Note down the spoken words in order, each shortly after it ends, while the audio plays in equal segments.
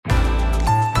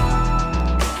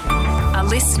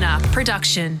listener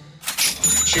production.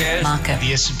 Shares, Market.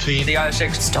 the S&P, the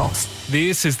ASX Stocks.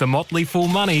 This is the Motley Fool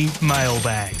Money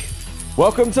Mailbag.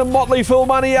 Welcome to Motley Fool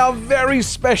Money, our very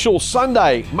special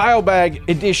Sunday Mailbag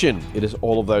edition. It is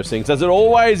all of those things, as it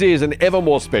always is, and ever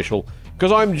more special,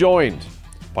 because I'm joined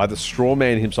by the straw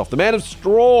man himself, the man of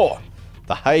straw,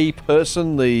 the hay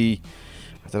person, I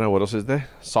don't know what else is there,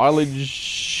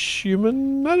 silage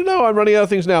human? I don't know, I'm running out of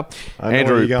things now.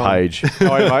 Andrew Page.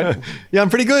 How are you, mate? Yeah, I'm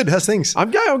pretty good. How's things?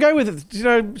 I'm going with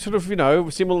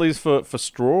it, similes for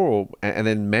straw and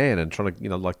then man, and trying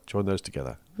to, join those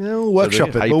together. Yeah, we'll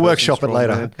workshop it. We'll workshop it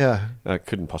later. Man. Yeah.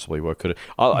 Couldn't possibly work, could it?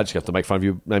 I just have to make fun of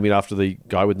you, naming it after the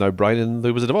guy with no brain and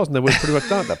the Wizard of Oz, and then we're pretty much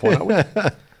done at that point, aren't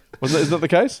we? Isn't that the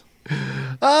case?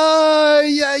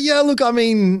 Yeah. Look, I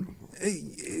mean,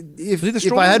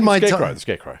 if I had my time,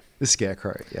 the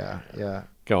scarecrow. Yeah.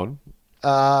 Go on.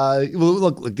 Well,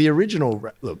 look, the original.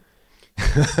 Look,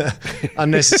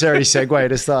 unnecessary segue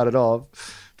to start it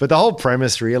off. But the whole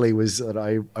premise really was that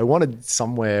I wanted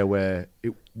somewhere where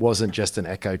it wasn't just an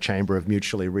echo chamber of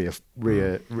mutually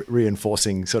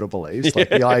reinforcing sort of beliefs.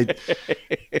 Like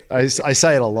I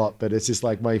say it a lot, but it's just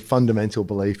like my fundamental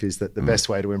belief is that the best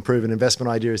way to improve an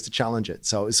investment idea is to challenge it.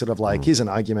 So it's sort of like, here's an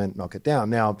argument, knock it down.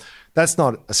 Now, that's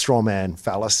not a straw man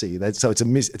fallacy. So it's a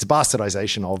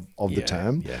bastardization of the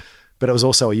term. Yeah. But it was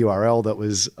also a URL that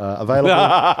was available.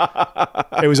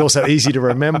 It was also easy to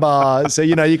remember. So,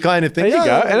 you kind of think, there you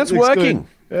go. And it's working.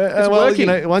 It's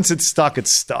working. Once it's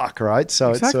stuck, right?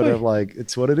 So It's sort of like,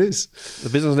 it's what it is. The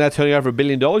business is now turning over $1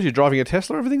 billion. You're driving a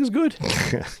Tesla. Everything is good.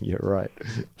 You're right.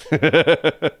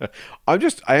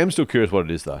 I am still curious what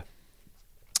it is, though.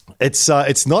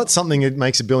 It's not something that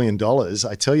makes $1 billion.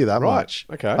 I tell you that much.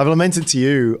 Okay. I've lamented to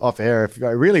you off air. If I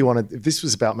really wanted, if this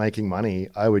was about making money,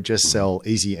 I would just sell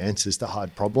easy answers to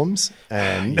hard problems,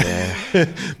 and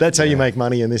that's how you make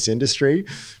money in this industry.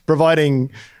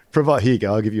 Here you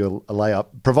go. I'll give you a layup.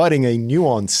 Providing a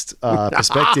nuanced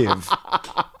perspective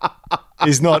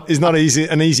is not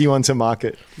an easy one to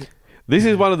market. This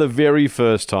is one of the very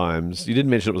first times, you didn't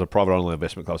mention it was a private online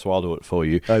investment club, so I'll do it for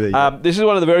you. This is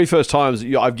one of the very first times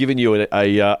I've given you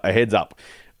a heads up.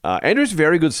 Andrew's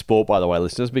very good sport, by the way,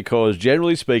 listeners, because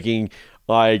generally speaking,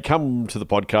 I come to the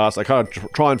podcast, I kind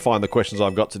of try and find the questions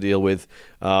I've got to deal with.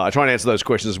 I try and answer those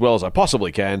questions as well as I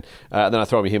possibly can. Then I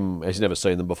throw him, he's never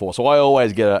seen them before. So I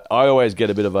always get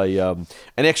a bit of an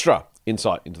extra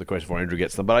insight into the question before Andrew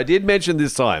gets them. But I did mention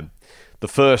this time the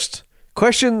first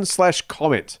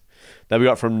question/comment that we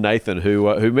got from Nathan, who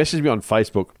messaged me on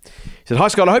Facebook. He said, "Hi,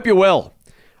 Scott, I hope you're well.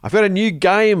 I've got a new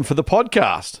game for the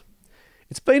podcast.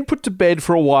 It's been put to bed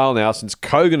for a while now since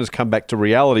Kogan has come back to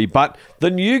reality, but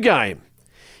the new game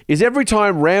is every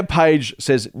time Rampage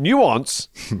says nuance,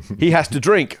 he has to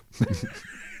drink."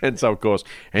 And so, of course,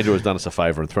 Andrew has done us a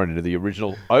favour and thrown into the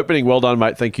original opening. Well done,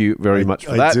 mate. Thank you very much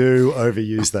for that. I do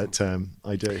overuse that term.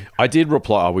 I do. I did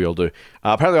reply. We all do.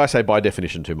 Apparently, I say by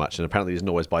definition too much, and apparently, it isn't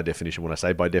always by definition when I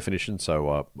say by definition.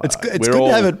 So it's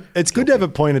good to have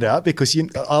it pointed out, because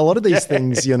a lot of these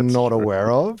things you're not aware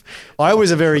of. I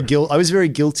was very guilty.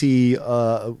 This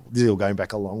is all going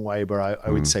back a long way, but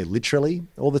I would say literally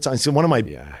all the time. So one of my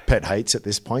pet hates at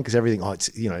this point, because everything. I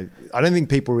don't think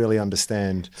people really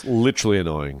understand. It's literally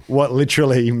annoying. What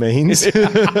literally means. You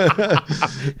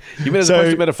mean as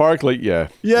opposed to metaphorically? Yeah.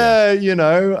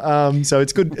 So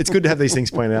it's good to have these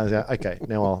things pointed out. Okay,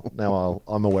 now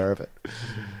I'm aware of it.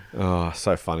 Oh,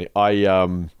 so funny.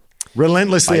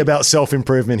 Relentlessly about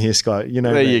self-improvement here, Scott.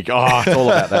 There you go. Oh, it's all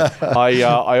about that.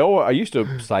 I used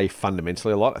to say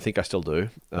fundamentally a lot. I think I still do.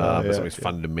 But something's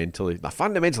fundamentally. Now,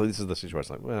 fundamentally, this is the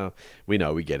situation. Like,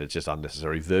 well, we get it. It's just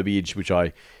unnecessary verbiage, which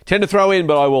I tend to throw in,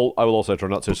 but I will also try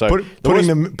not to. So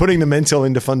putting the mental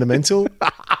into fundamental,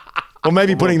 or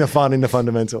maybe putting the fun into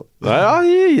fundamental. Oh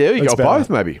yeah. You got both,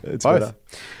 maybe. It's both. Better.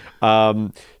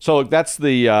 So look, that's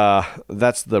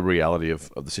the reality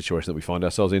of the situation that we find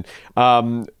ourselves in.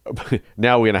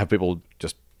 Now we're going to have people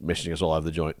just messaging us all over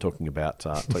the joint, talking about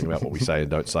what we say and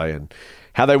don't say, and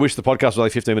how they wish the podcast was only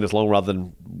 15 minutes long rather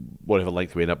than whatever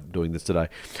length we end up doing this today.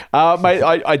 Mate,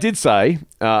 I did say,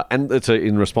 and it's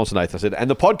in response to Nathan, I said,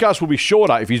 and the podcast will be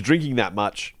shorter if he's drinking that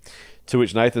much. To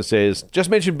which Nathan says, "Just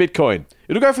mention Bitcoin.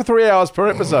 It'll go for 3 hours per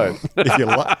episode."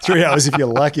 3 hours if you're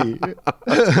lucky.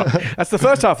 That's the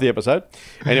first half of the episode.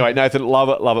 Anyway, Nathan, love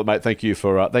it, mate. Thank you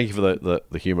for the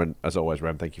humour, and as always,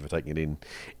 Ram, thank you for taking it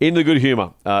in the good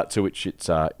humour to which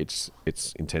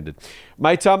it's intended,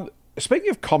 mate.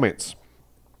 Speaking of comments,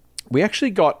 we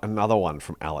actually got another one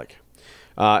from Alec.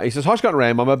 He says, "Hi, Scott and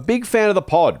Ram. I'm a big fan of the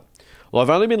pod. Well, I've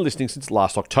only been listening since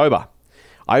last October.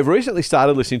 I've recently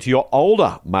started listening to your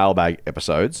older Mailbag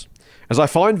episodes, as I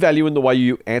find value in the way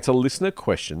you answer listener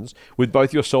questions with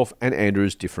both yourself and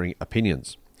Andrew's differing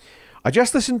opinions. I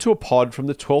just listened to a pod from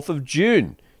the 12th of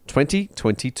June,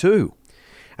 2022,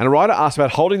 and a writer asked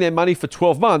about holding their money for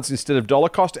 12 months instead of dollar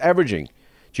cost averaging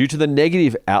due to the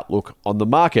negative outlook on the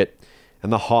market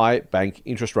and the high bank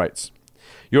interest rates.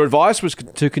 Your advice was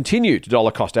to continue to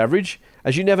dollar cost average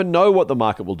as you never know what the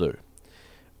market will do.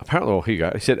 Apparently, well, here you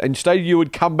go. He said, and stated you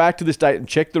would come back to this date and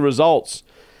check the results.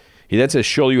 He then says,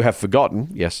 surely you have forgotten.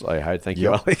 Yes, I had. Thank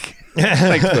you, Alec.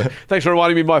 thanks for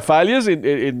reminding me of my failures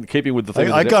in keeping with the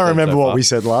thing. I can't remember what we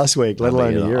said last week, let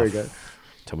alone a year ago.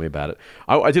 Tell me about it.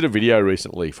 I did a video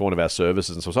recently for one of our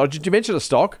services and so on. Did you mention a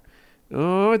stock?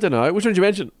 Oh, I don't know. Which one did you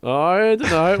mention? I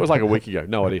don't know. It was like a week ago.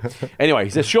 No idea. Anyway, he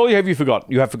says, surely you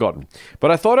have forgotten.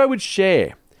 But I thought I would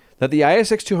share that the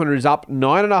ASX 200 is up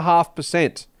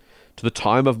 9.5% to the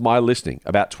time of my listening,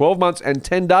 about 12 months and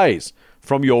 10 days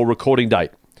from your recording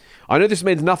date. I know this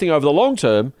means nothing over the long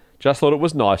term, just thought it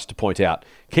was nice to point out.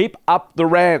 Keep up the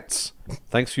rants.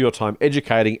 Thanks for your time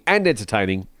educating and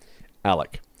entertaining,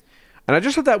 Alec. And I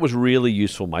just thought that was really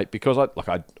useful, mate, because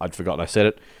I'd forgotten I said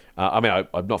it. I've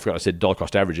not forgotten I said dollar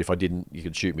cost average. If I didn't, you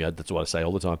could shoot me. That's what I say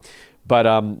all the time. But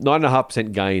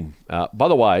 9.5% gain. By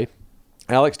the way,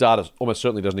 Alec's data almost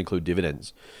certainly doesn't include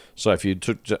dividends. So if you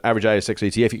took average ASX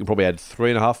ETF, you can probably add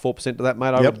 3.5%, 4% to that,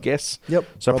 mate, I would guess. Yep.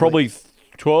 So probably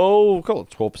 12, call it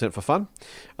 12% for fun.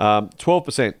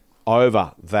 12%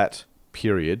 over that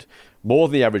period. More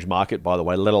than the average market, by the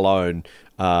way, let alone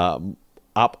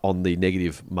up on the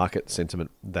negative market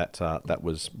sentiment that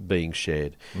was being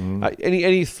shared.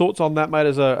 Any thoughts on that, mate,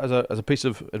 as a piece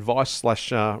of advice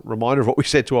 / reminder of what we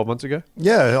said 12 months ago?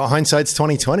 Yeah, hindsight's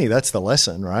 2020. That's the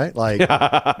lesson, right? Like,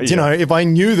 you know, if I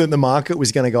knew that the market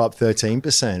was going to go up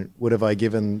 13%, would have I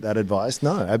given that advice?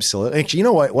 No, absolutely. Actually, you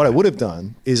know what I would have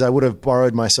done is I would have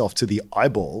borrowed myself to the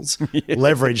eyeballs,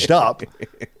 leveraged up,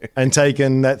 and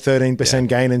taken that 13%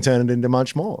 gain and turned it into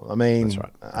much more. I mean,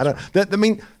 that's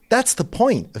right. That's the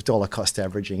point of dollar cost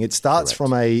averaging. It starts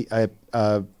from a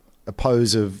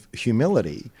pose of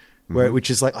humility, which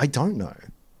is like, I don't know,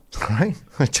 right?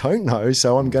 I don't know,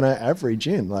 so I'm going to average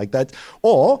in like that.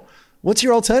 Or what's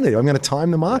your alternative? I'm going to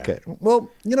time the market. Yeah. Well,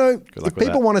 you know, if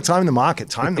people want to time the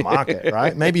market,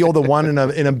 right? Maybe you're the one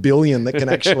in a billion that can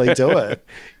actually do it.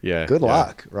 Yeah. Good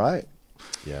luck, right?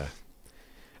 Yeah.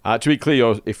 To be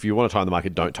clear, if you want to time the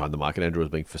market, don't time the market. Andrew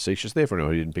was being facetious there for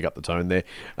anyone who didn't pick up the tone there.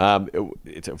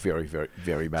 It's a very, very,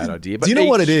 very bad idea. But do you know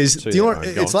what it is? Do you know what,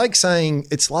 it's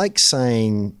like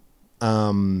saying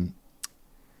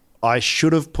I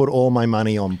should have put all my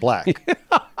money on black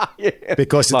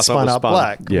because it spun up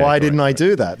black. Yeah, why didn't I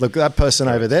do that? Look, that person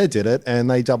over there did it and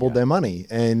they doubled their money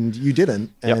and you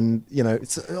didn't. And, you know,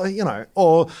 it's, you know,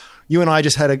 or you and I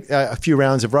just had a few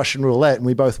rounds of Russian roulette and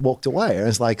we both walked away. And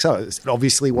it's like, so it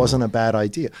obviously wasn't a bad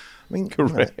idea. I mean,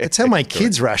 it's how my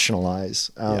kids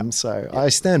rationalize. So I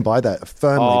stand by that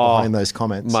firmly behind those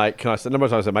comments. Mate, can I say, number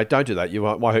of times I say, mate, don't do that. You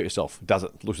might hurt yourself. It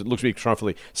doesn't. Looks at me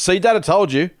triumphantly. See, Dad, I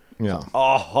told you. Yeah.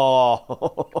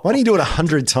 Oh. Why don't you do it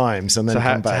 100 times and then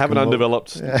come back? To have an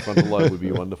undeveloped frontal lobe would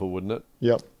be wonderful, wouldn't it?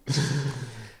 Yep.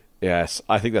 Yes,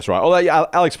 I think that's right. Although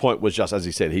Alex's point was just, as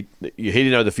he said, he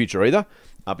didn't know the future either.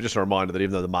 But just a reminder that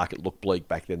even though the market looked bleak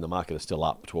back then, the market is still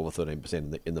up 12 or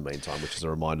 13% in the meantime, which is a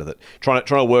reminder that trying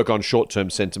to work on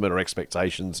short-term sentiment or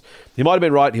expectations. He might have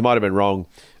been right, he might have been wrong.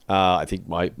 I think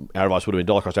our advice would have been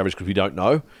dollar cost average because we don't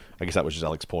know. I guess that was just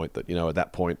Alex's point that, you know, at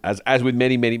that point, as with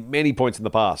many, many, many points in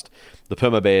the past, the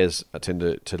perma bears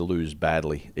tend to lose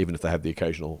badly, even if they have the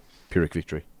occasional Pyrrhic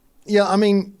victory. Yeah, I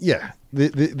mean, yeah,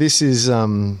 this is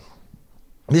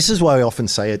why I often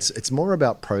say it's more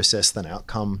about process than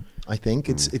outcome. I think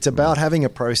it's about having a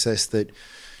process that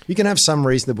you can have some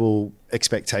reasonable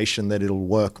expectation that it'll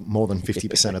work more than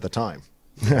 50% of the time.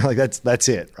 Like that's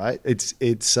it, right? It's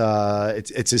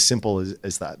as simple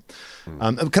as that.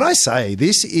 Can I say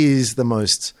this is the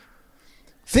most?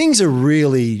 Things are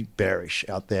really bearish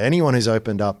out there. Anyone who's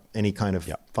opened up any kind of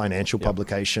financial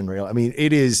publication, I mean,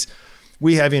 it is.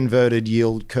 We have inverted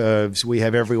yield curves. We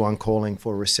have everyone calling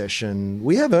for a recession.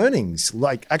 We have earnings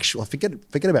like actual. Forget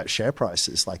about share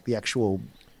prices. Like the actual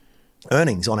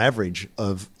earnings on average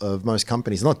of most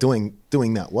companies not doing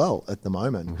that well at the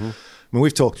moment. Mm-hmm. I mean,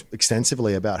 we've talked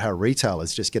extensively about how retail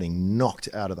is just getting knocked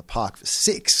out of the park for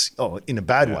six, in a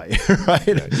bad way, right?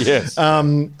 Yeah. Yes.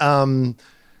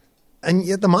 And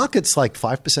yet the market's like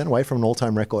 5% away from an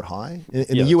all-time record high.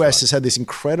 In the US has had this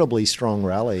incredibly strong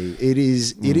rally. It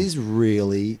is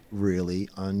really, really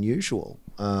unusual.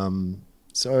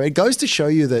 So it goes to show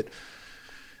you that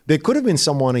there could have been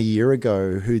someone a year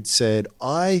ago who'd said,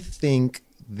 I think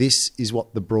this is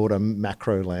what the broader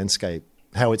macro landscape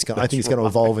how it's going. I think it's going to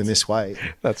evolve in this way.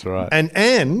 That's right.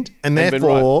 And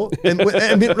therefore,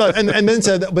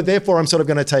 but therefore, I'm sort of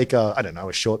going to take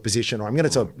a short position, or I'm going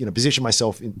to sort of, position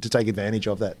myself to take advantage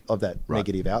of that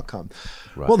negative outcome.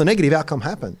 Right. Well, the negative outcome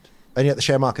happened, and yet the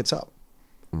share market's up.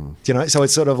 So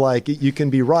it's sort of like you can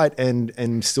be right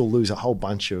and still lose a whole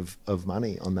bunch of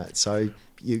money on that. So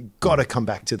you got to come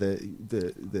back to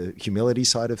the humility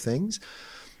side of things,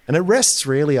 and it rests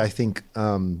really, I think.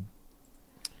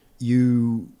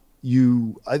 The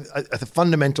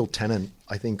fundamental tenet,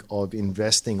 I think, of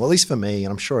investing, well, at least for me,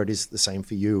 and I'm sure it is the same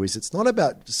for you, is it's not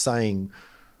about saying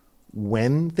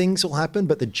when things will happen,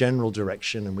 but the general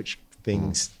direction in which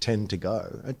things tend to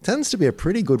go. It tends to be a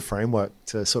pretty good framework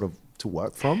to sort of to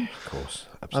work from. Of course,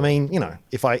 absolutely. I mean,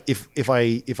 if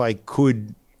I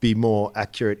could be more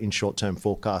accurate in short-term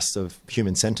forecasts of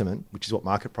human sentiment, which is what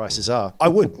market prices are, I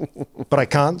would, but I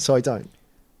can't, so I don't.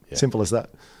 Yeah. Simple as that.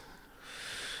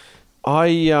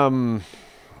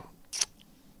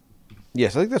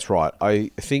 Yes, I think that's right.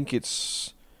 I think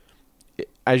it's,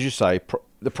 as you say,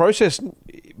 the process.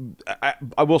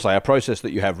 I will say a process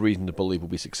that you have reason to believe will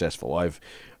be successful.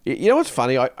 What's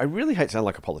funny? I really hate sounding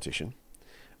like a politician,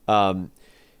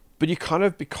 but you kind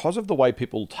of, because of the way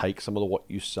people take some of what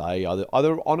you say,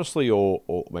 either honestly or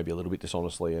maybe a little bit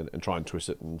dishonestly, and try and twist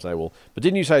it and say, well, but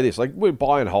didn't you say this? Like,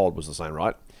 buy and hold was the same,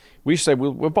 right? We used to say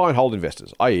we're buy and hold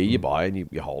investors, i.e. you buy and you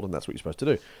hold, and that's what you're supposed to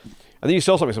do. And then you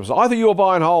sell something, someone says, I thought you were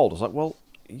buy and hold. It's like, well,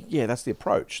 yeah, that's the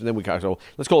approach. And then we go, well,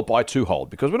 let's call it buy to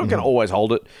hold, because we're not going to always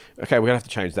hold it. Okay, we're going to have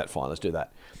to change that. Fine, let's do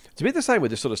that. It's a bit the same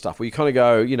with this sort of stuff, where you kind of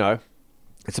go,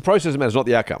 it's the process that matters, not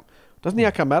the outcome. Doesn't the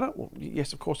outcome matter? Well,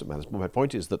 yes, of course it matters. But my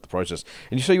point is that the process,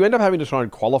 and so you end up having to try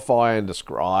and qualify and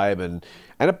describe, and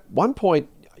at one point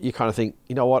you kind of think,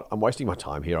 you know what, I'm wasting my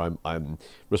time here. I'm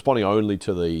responding only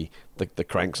to the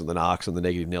cranks and the narcs and the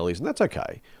negative nellies, and that's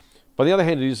okay. But on the other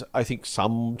hand, it is, I think,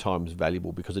 sometimes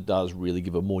valuable, because it does really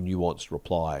give a more nuanced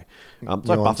reply. It's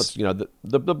like Buffett's,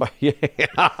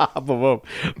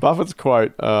 Buffett's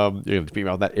quote, you're going to be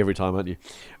around that every time, aren't you?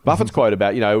 Buffett's quote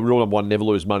about, rule number one, never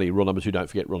lose money. Rule number two, don't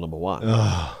forget rule number one.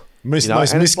 Most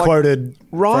misquoted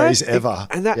phrase ever.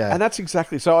 And that's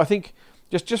exactly, so I think,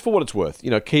 just for what it's worth,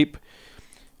 keep...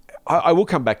 I will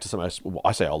come back to something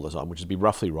I say all the time, which is be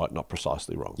roughly right, not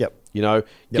precisely wrong. Yep.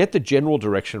 Get the general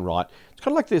direction right. It's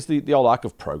kind of like there's the old arc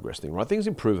of progress thing, right? Things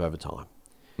improve over time.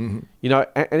 Mm-hmm.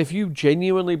 And if you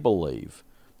genuinely believe,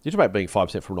 you talk about being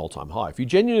 5% from an all-time high, if you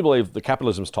genuinely believe the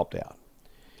capitalism's topped out,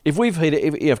 if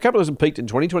capitalism peaked in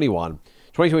 2021,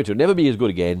 2022, never be as good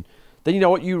again, then you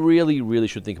know what? You really, really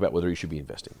should think about whether you should be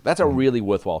investing. That's a really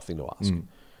worthwhile thing to ask.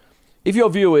 If your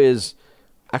view is,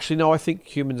 actually, no, I think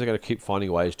humans are going to keep finding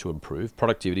ways to improve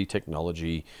productivity,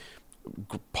 technology,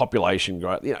 population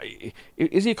growth.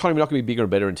 Is the economy not going to be bigger and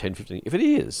better in 10, 15? If it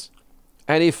is,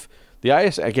 and if the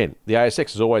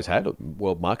ASX has always had,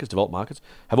 world markets, developed markets,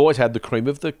 have always had the cream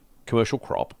of the commercial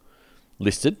crop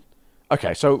listed.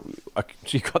 Okay, so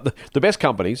you've got the best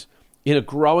companies in a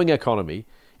growing economy,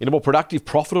 in a more productive,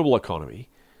 profitable economy.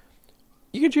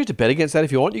 You can choose to bet against that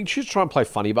if you want. You can choose to try and play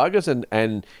funny buggers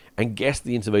and guess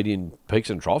the intermediate peaks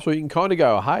and troughs, or you can kind of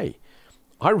go, hey,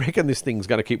 I reckon this thing's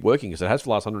going to keep working, because it has for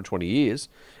the last 120 years.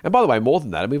 And by the way, more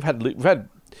than that, I mean, we've had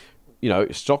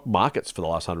stock markets for the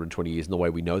last 120 years in the way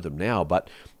we know them now, but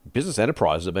business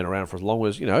enterprises have been around for as long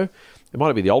as, it might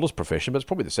not be the oldest profession, but it's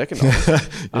probably the second oldest.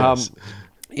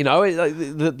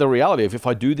 Yes. The reality of, if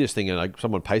I do this thing and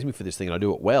someone pays me for this thing and I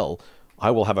do it well,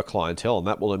 I will have a clientele and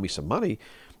that will earn me some money.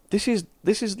 It's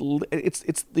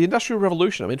the Industrial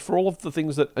Revolution. I mean, for all of the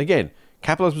things that, again,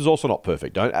 capitalism is also not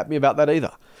perfect. Don't at me about that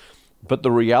either. But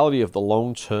the reality of the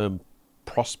long-term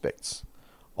prospects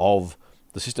of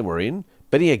the system we're in,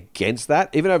 betting against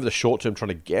that, even over the short term, trying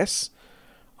to guess,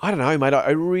 I don't know, mate.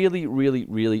 I really, really,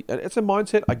 really, it's a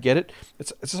mindset. I get it.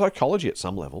 It's a psychology at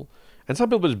some level. And some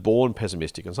people are just born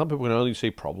pessimistic, and some people can only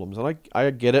see problems. And I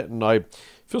get it, and I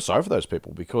feel sorry for those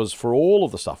people, because for all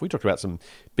of the stuff, we talked about some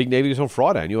big negatives on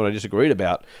Friday, and you and I disagreed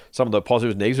about some of the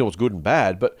positives and negatives, what's good and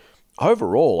bad. But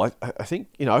overall, I think,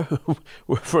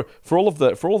 for all of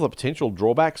the potential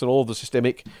drawbacks and all of the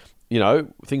systemic,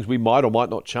 things we might or might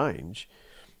not change,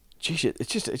 geez,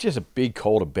 it's just a big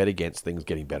call to bet against things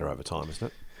getting better over time, isn't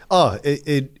it? Oh,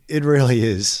 it really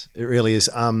is. It really is.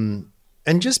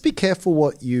 And just be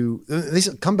careful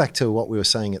come back to what we were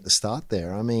saying at the start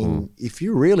there. I mean, if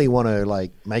you really want to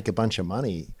make a bunch of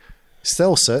money,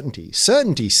 sell certainty.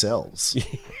 Certainty sells.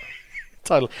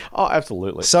 Totally. Oh,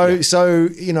 absolutely. So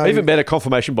even better,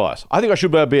 confirmation bias. I think I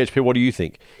should buy BHP. What do you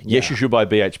think? Yes, you should buy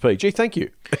BHP. Gee, thank you.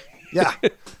 Yeah.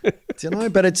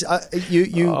 But it's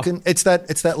can. It's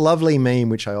that lovely meme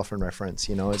which I often reference.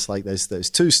 It's like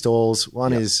there's two stalls.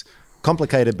 One is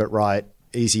complicated but right,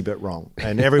 easy but wrong,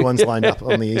 and everyone's lined up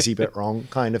on the easy but wrong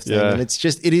kind of thing. Yeah. And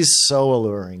it is so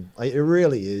alluring. Like, it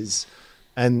really is,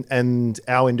 and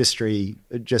our industry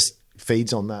just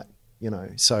feeds on that,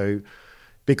 So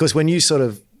because when you sort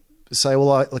of say,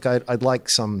 well, I'd like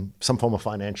some form of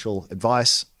financial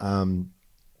advice,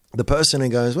 the person who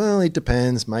goes, well, it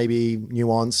depends, maybe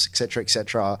nuance, et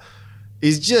cetera,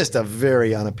 is just a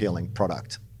very unappealing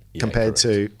product compared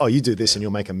to, oh, you do this and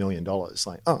you'll make $1 million.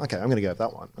 Like, oh, okay, I'm going to go with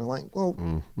that one. I'm like,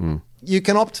 well, you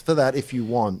can opt for that if you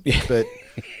want, but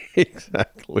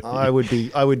Exactly. I would be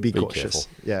cautious.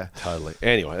 Careful. Yeah, Totally.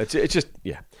 Anyway, it's just,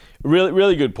 really,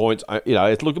 really good points. Look,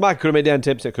 the market could have been down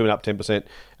 10%, could have been up 10%.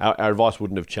 Our advice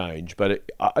wouldn't have changed, but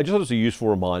I just thought it was a useful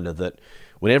reminder that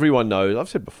when everyone knows, I've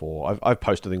said before, I've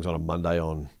posted things on a Monday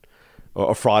or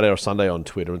a Friday or Sunday on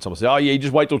Twitter, and someone says, oh yeah, you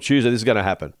just wait till Tuesday, this is going to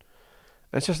happen.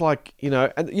 And it's just like,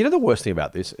 and the worst thing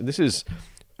about this, and this is,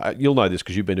 you'll know this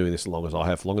because you've been doing this as long as I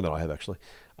have, longer than I have actually,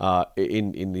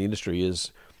 in the industry,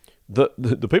 is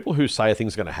the people who say a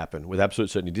thing's going to happen with absolute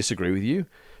certainty disagree with you,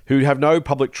 who have no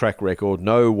public track record,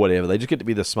 no whatever. They just get to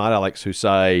be the smart Alex who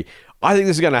say, I think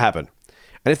this is going to happen.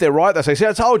 And if they're right, they say, see,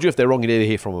 I told you. If they're wrong, you never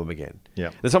hear from them again. Yeah.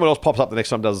 Then someone else pops up the next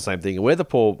time and does the same thing. And we're the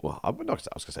poor, I was going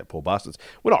to say poor bastards.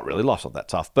 We're not really, life's not that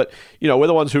tough. But, we're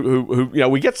the ones who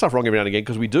we get stuff wrong every now and again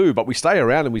because we do, but we stay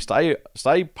around and we stay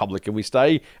public and we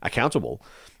stay accountable.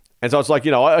 And so it's like,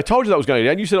 I told you that was going to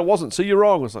down. You said it wasn't, so you're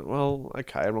wrong. It's like, well,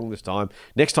 okay, I'm wrong this time.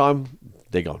 Next time,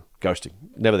 they're gone. Ghosting.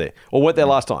 Never there. Or weren't there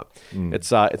last time.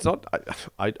 It's not,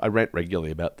 I rant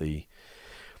regularly about the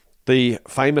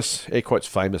famous, air quotes,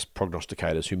 famous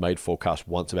prognosticators who made forecasts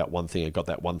once about one thing and got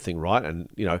that one thing right. And,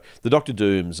 the Dr.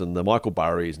 Dooms and the Michael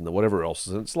Burrys and the whatever else.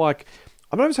 And it's like,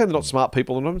 I'm not even saying they're not smart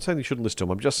people. I'm not even saying you shouldn't listen to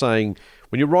them. I'm just saying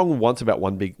when you're right about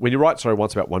one big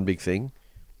thing,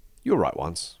 you're right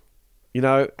once.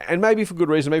 And maybe for good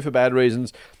reason, maybe for bad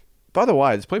reasons. By the way,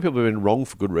 there's plenty of people who have been wrong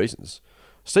for good reasons.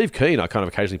 Steve Keen, I kind of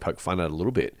occasionally poke fun at a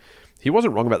little bit. He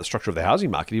wasn't wrong about the structure of the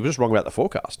housing market. He was just wrong about the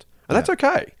forecast. And that's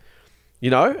okay.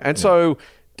 And so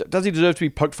does he deserve to be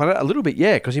poked fun at? A little bit,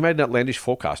 yeah, because he made an outlandish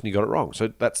forecast and you got it wrong.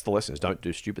 So that's the lesson, is don't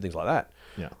do stupid things like that.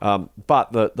 Yeah.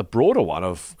 But the broader one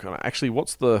of kind of actually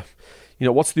what's the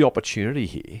opportunity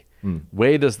here?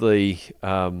 Where does the,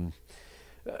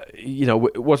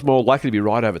 what's more likely to be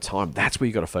right over time? That's where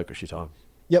you got to focus your time.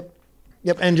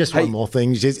 Yep. And just one more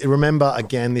thing. Just remember,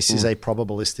 again, this is a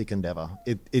probabilistic endeavor.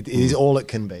 It is all it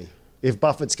can be. If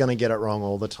Buffett's going to get it wrong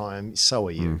all the time, so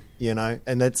are you,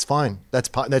 and that's fine. That's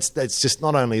just,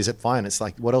 not only is it fine, it's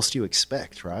like, what else do you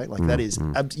expect, right? Like that is,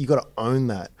 you got to own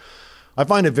that. I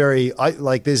find it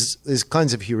there's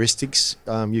kinds of heuristics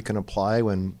you can apply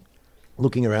when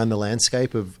looking around the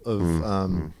landscape of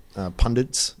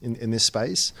pundits in this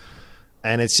space.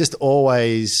 And it's just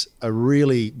always a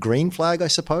really green flag, I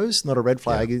suppose, not a red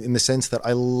flag, in the sense that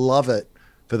I love it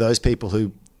for those people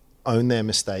who own their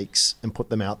mistakes and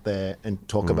put them out there and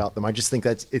talk about them. I just think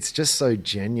it's just so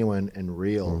genuine and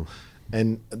real.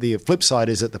 And the flip side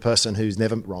is that the person who's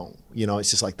never wrong,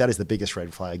 it's just like, that is the biggest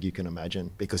red flag you can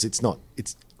imagine, because it's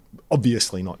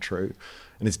obviously not true.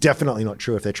 And it's definitely not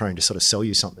true if they're trying to sort of sell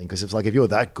you something. Because it's like, if you're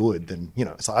that good, then,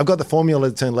 it's like, I've got the formula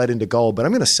to turn lead into gold, but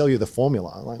I'm going to sell you the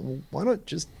formula. I'm like, well, why not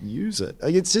just use it?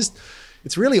 Like,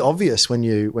 it's really obvious when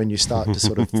you start to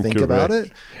sort of think about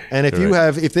it. And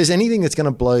if there's anything that's going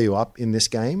to blow you up in this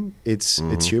game, it's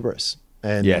hubris.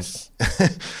 And yes.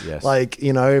 if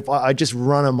I just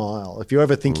run a mile, if you're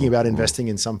ever thinking about investing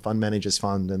in some fund manager's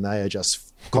fund and they are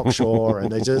just cocksure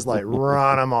and they just like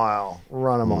run a mile.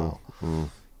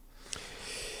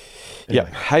 Yeah.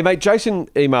 Hey, mate, Jason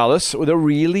emailed us with a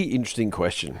really interesting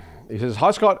question. He says,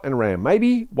 hi, Scott and Ram.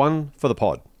 Maybe one for the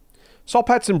pod.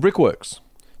 Solpats and Brickworks.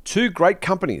 Two great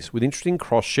companies with interesting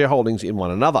cross-shareholdings in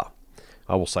one another.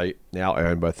 I will say now I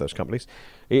own both those companies.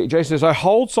 Jason says, I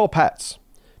hold Solpats,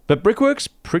 but Brickworks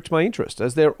pricked my interest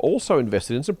as they're also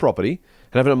invested in some property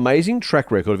and have an amazing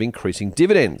track record of increasing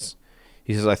dividends.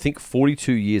 He says, I think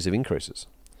 42 years of increases.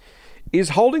 Is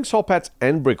holding Solpats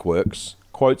and Brickworks,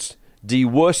 quotes,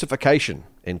 diversification,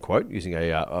 end quote, using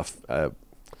a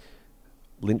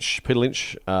Peter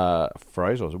Lynch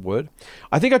phrase or a word.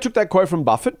 I think I took that quote from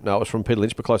Buffett. No, it was from Peter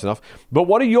Lynch, but close enough. But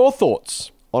what are your thoughts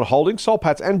on holding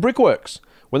Solpats and Brickworks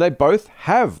when they both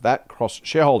have that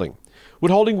cross-shareholding?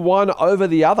 Would holding one over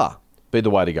the other be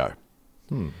the way to go?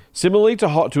 Similarly to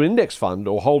an index fund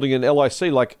or holding an LIC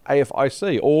like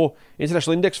AFIC or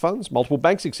international index funds, multiple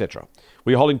banks, etc.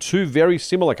 We're holding two very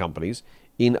similar companies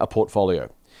in a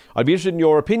portfolio. I'd be interested in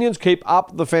your opinions. Keep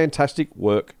up the fantastic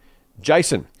work,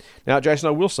 Jason. Now, Jason,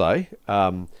 I will say,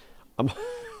 I'm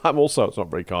also, it's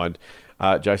not very kind,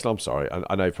 Jason, I'm sorry.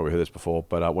 I know you've probably heard this before,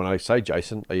 but when I say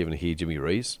Jason, I even hear Jimmy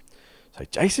Rees say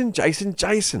Jason, Jason,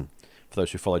 Jason. For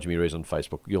those who follow Jimmy Rees on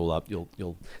Facebook,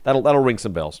 that'll ring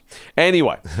some bells.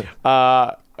 Anyway,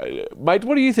 mate,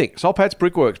 what do you think? Soul Patts,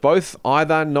 Brickworks, both,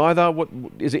 either, neither? What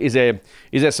is there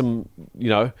some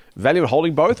value in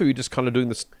holding both, or are you just kind of doing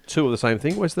this two of the same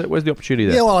thing? Where's the opportunity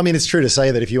there? Yeah, well, I mean, it's true to say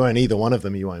that if you own either one of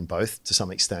them, you own both to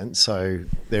some extent. So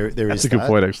there is That's a good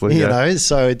point, actually.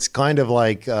 So it's kind of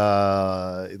like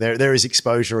there is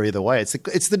exposure either way.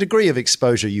 It's the degree of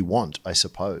exposure you want, I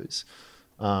suppose.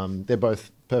 They're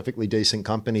both perfectly decent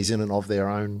companies in and of their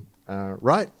own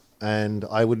right, and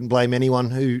I wouldn't blame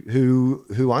anyone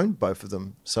who owned both of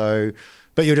them. So,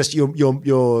 but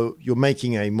you're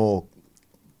making a more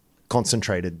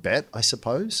concentrated bet, I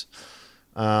suppose.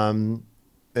 And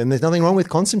there's nothing wrong with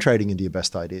concentrating into your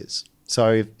best ideas.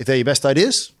 So if they're your best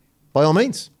ideas, by all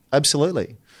means,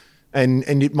 absolutely.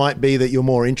 And it might be that you're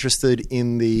more interested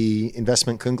in the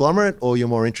investment conglomerate, or you're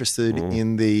more interested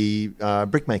in the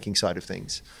brick making side of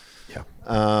things. Yeah.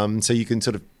 So you can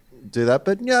sort of do that,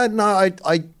 but yeah, no,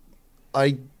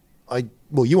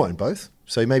 well, you own both,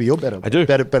 so maybe you're better. I do.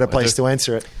 Better place to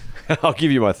answer it. I'll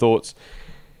give you my thoughts.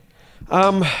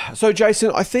 So,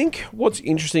 Jason, I think what's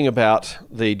interesting about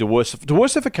the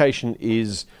diversification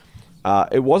is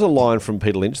it was a line from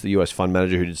Peter Lynch, the US fund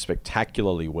manager, who did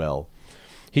spectacularly well.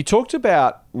 He talked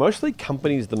about mostly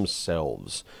companies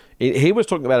themselves. He was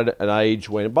talking about it at an age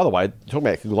when, by the way, talking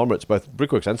about conglomerates, both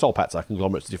Brickworks and Soul Patts are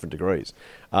conglomerates to different degrees.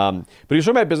 But he was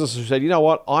talking about businesses who said, you know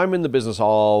what, I'm in the business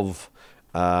of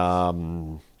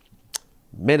men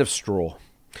of straw.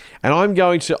 And I'm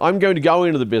going to go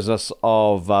into the business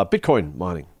of Bitcoin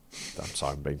mining. I'm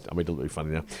sorry, I'm being a little bit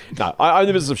funny now. No, I'm in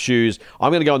the business of shoes.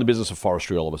 I'm going to go in the business of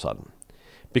forestry all of a sudden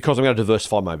because I'm going to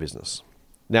diversify my business.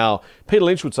 Now, Peter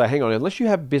Lynch would say, hang on, unless you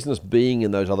have business being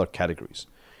in those other categories,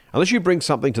 unless you bring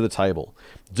something to the table,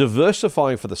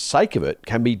 diversifying for the sake of it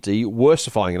can be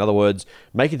de-worsifying. In other words,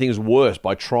 making things worse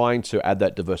by trying to add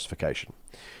that diversification.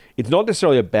 It's not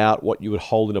necessarily about what you would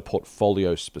hold in a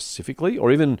portfolio specifically,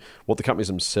 or even what the companies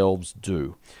themselves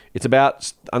do. It's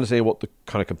about understanding what the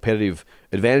kind of competitive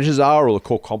advantages are, or the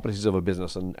core competencies of a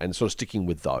business, and sort of sticking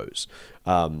with those.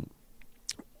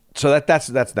 So that's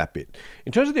that bit.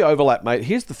 In terms of the overlap, mate,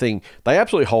 here's the thing. They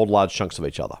absolutely hold large chunks of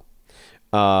each other.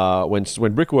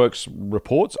 When Brickworks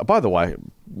reports, by the way,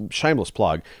 shameless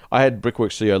plug, I had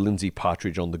Brickworks CEO Lindsay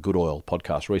Partridge on the Good Oil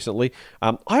podcast recently.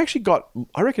 I actually got,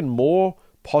 I reckon, more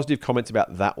positive comments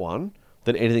about that one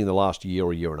than anything in the last year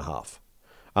or year and a half.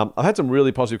 I've had some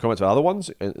really positive comments about other ones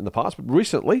in the past, but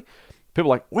recently, people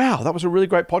are like, wow, that was a really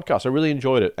great podcast. I really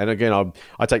enjoyed it. And again,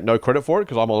 I take no credit for it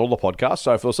because I'm on all the podcasts.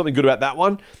 So if there was something good about that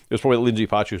one, it was probably Lindsay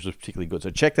Partridge was particularly good.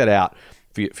 So check that out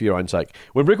for your own sake.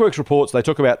 When Brickworks reports, they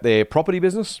talk about their property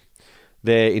business,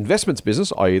 their investments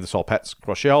business, i.e. the Soul Patts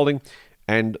cross-shareholding,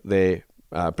 and their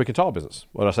brick and tile business.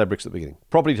 What did I say bricks at the beginning?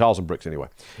 Property, tiles, and bricks anyway.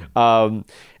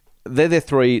 They're their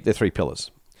three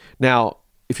pillars. Now,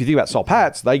 if you think about Soul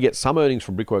Patts, they get some earnings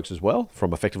from Brickworks as well,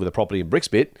 from effectively the property and bricks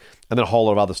bit, and then a whole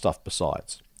lot of other stuff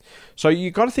besides. So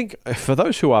you've got to think, for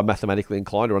those who are mathematically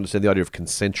inclined or understand the idea of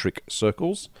concentric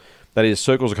circles, that is,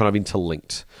 circles are kind of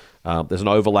interlinked. There's an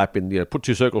overlap in, put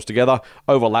two circles together,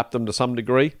 overlap them to some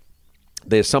degree.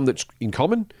 There's some that's in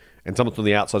common, and some that's on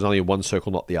the outside is only in one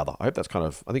circle, not the other. I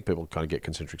think people kind of get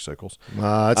concentric circles. It's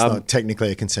not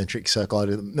technically a concentric circle.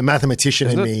 The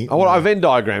mathematician in me. A Venn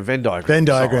diagram. Venn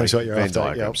diagram is what you're Venn after.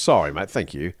 diagram. Yep. Sorry, mate.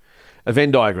 Thank you. A Venn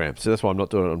diagram. So that's why I'm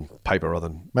not doing it on paper rather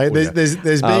than... Mate,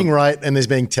 there's being right and there's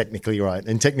being technically right.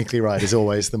 And technically right is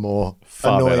always the more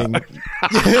annoying... What's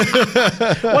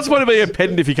the point of being a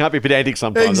pedant if you can't be pedantic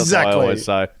sometimes? Exactly. That's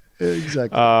what I always say.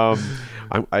 Exactly.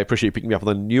 I appreciate you picking me up on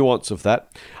the nuance of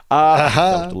that.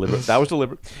 That was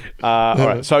deliberate. All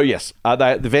right. So, yes,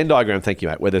 the Venn diagram, thank you,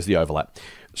 mate, where there's the overlap.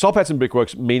 Soul Patts and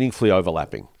Brickworks meaningfully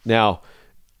overlapping. Now,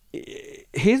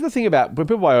 here's the thing about when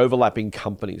people buy overlapping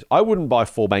companies, I wouldn't buy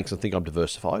four banks and think I'm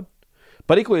diversified.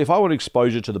 But equally, if I want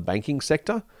exposure to the banking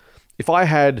sector, if I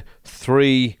had if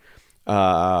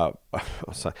I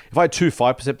had two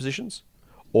 5% positions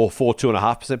or four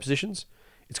 2.5% positions,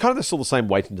 it's kind of still the same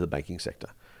weight into the banking sector.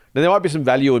 Now, there might be some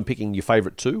value in picking your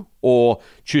favourite two or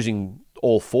choosing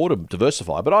all four to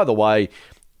diversify. But either way,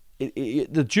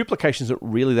 the duplication isn't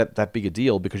really that big a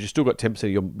deal because you've still got 10%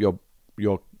 of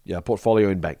your portfolio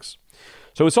in banks.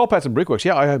 So with Soul Patts and Brickworks,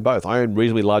 yeah, I own both. I own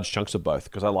reasonably large chunks of both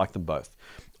because I like them both.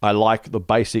 I like the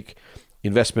basic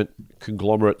investment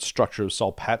conglomerate structure of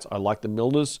Soul Patts. I like the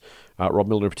Milners, Rob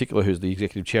Milner in particular, who's the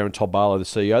executive chair, and Todd Barlow, the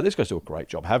CEO. These guys do a great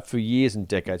job, have for years and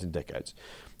decades and decades.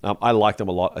 I like them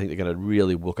a lot. I think they're going to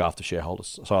really look after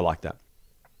shareholders, so I like that.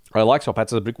 I like Soul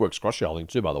Patts as a Brickworks cross-shareholding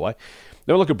too, by the way.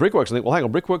 Then I look at Brickworks and think, well, hang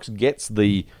on, Brickworks gets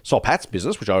the Soul Patts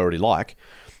business, which I already like,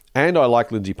 and I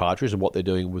like Lindsay Partridge and what they're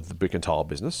doing with the brick and tile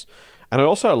business. And I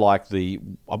also like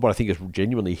what I think is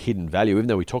genuinely hidden value, even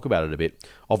though we talk about it a bit,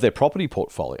 of their property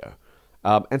portfolio.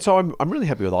 And so I'm really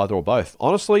happy with either or both.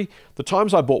 Honestly, the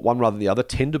times I bought one rather than the other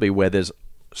tend to be where there's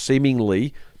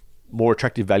seemingly more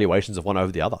attractive valuations of one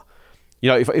over the other. You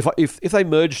know, if they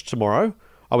merged tomorrow,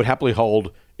 I would happily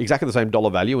hold exactly the same dollar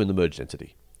value in the merged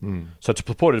entity. So to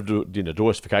purported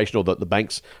diversification, or the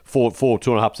bank's four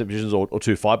 2.5% positions or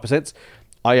 2 5%,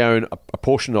 I own a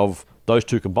portion of those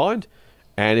two combined.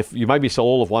 And if you maybe sell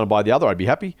all of one and buy the other, I'd be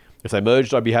happy. If they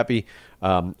merged, I'd be happy.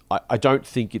 I don't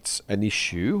think it's an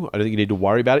issue. I don't think you need to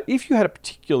worry about it. If you had a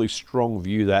particularly strong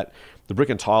view that the brick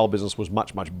and tile business was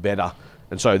much, much better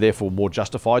and so therefore more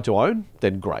justified to own,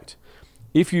 then great.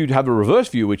 If you'd have a reverse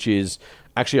view, which is,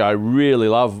 actually, I really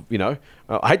love, I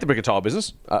hate the brick and tile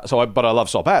business, but I love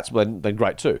Soul Patts, then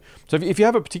great too. So if you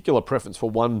have a particular preference for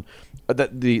one,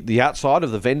 the outside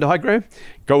of the Venn diagram,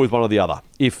 go with one or the other.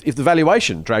 If the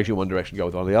valuation drags you in one direction, go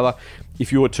with one or the other.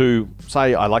 If you were to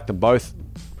say, I like them both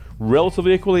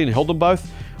relatively equally and held them both,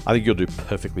 I think you'll do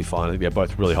perfectly fine. I think they're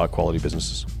both really high quality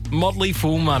businesses. Motley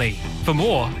Fool Money. For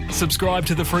more, subscribe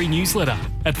to the free newsletter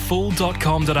at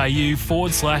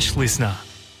fool.com.au/listener.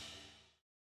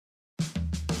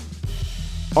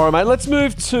 All right, mate, let's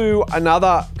move to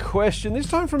another question, this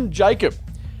time from Jacob.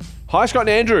 Hi, Scott and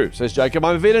Andrew, says Jacob.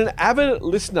 I've been an avid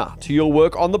listener to your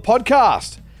work on the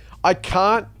podcast. I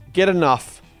can't get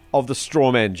enough of the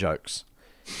strawman jokes.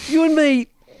 You and me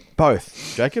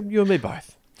both, Jacob. You and me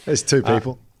both. There's two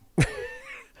people.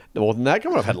 More than that,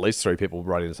 come on, I've had at least 3 people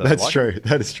writing this. That's true.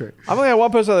 That is true. I've only had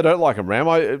one person that don't like them, Ram.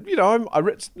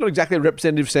 It's not exactly a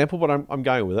representative sample, but I'm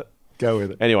going with it. Go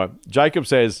with it. Anyway, Jacob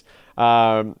says,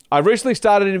 I've recently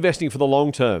started investing for the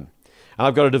long term, and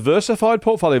I've got a diversified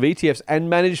portfolio of ETFs and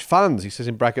managed funds, he says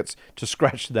in brackets, to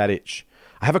scratch that itch.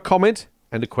 I have a comment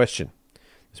and a question.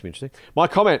 This will be interesting. My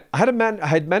comment, I had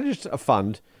managed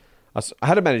fund, I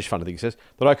think he says,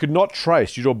 that I could not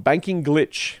trace due to a banking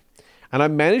glitch, and I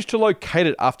managed to locate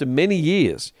it after many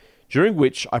years, during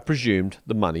which I presumed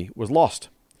the money was lost.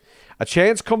 A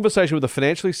chance conversation with a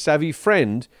financially savvy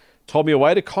friend told me a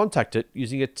way to contact it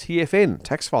using a TFN,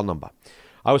 tax file number.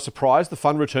 I was surprised the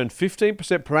fund returned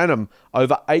 15% per annum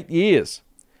over 8 years,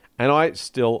 and I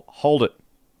still hold it.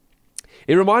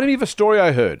 It reminded me of a story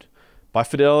I heard by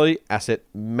Fidelity Asset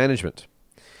Management.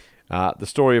 The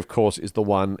story, of course, is the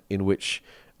one in which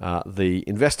the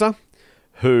investor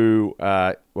who,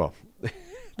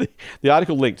 the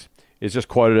article linked is just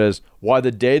quoted as, "Why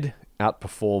the dead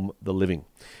outperform the living."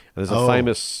 And there's a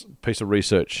famous piece of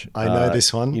research. I know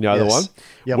this one. You know the one?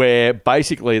 Yep. Where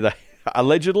basically they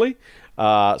allegedly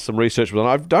some research was done.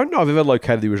 I don't know if I've ever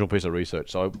located the original piece of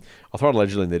research, so I'll throw it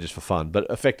allegedly in there just for fun. But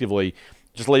effectively,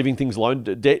 just leaving things alone.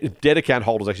 Dead account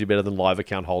holders are actually better than live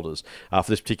account holders for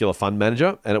this particular fund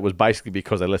manager. And it was basically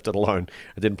because they left it alone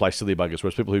and didn't play silly buggers,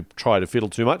 whereas people who try to fiddle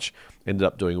too much ended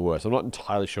up doing worse. I'm not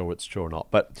entirely sure whether it's true or not.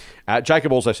 But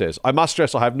Jacob also says, I must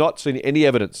stress I have not seen any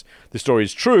evidence this story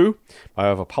is true. I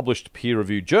have a published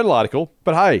peer-reviewed journal article,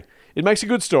 but hey, it makes a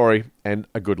good story and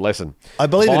a good lesson. I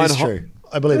believe it is true.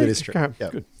 I believe it is true. Okay,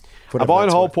 yep. Good. A buy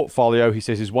and hold portfolio, he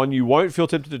says, is one you won't feel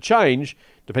tempted to change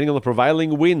depending on the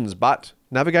prevailing winds, but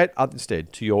navigate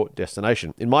instead to your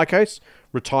destination. In my case,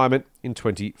 retirement in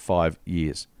 25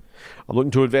 years. I'm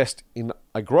looking to invest in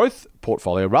a growth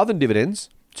portfolio rather than dividends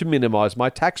to minimise my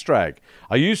tax drag.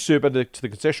 I use super to the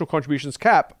concessional contributions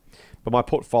cap, but my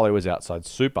portfolio is outside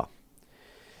super.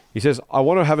 He says, I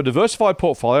want to have a diversified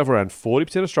portfolio of around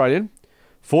 40% Australian,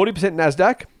 40%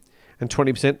 NASDAQ, and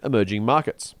 20% emerging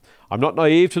markets. I'm not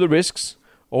naive to the risks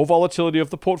or volatility of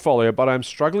the portfolio, but I'm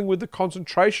struggling with the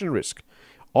concentration risk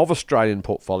of Australian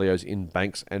portfolios in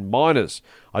banks and miners.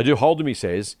 I do hold them, he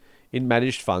says, in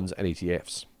managed funds and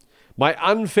ETFs. My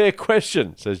unfair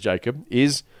question, says Jacob,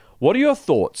 is what are your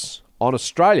thoughts on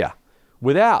Australia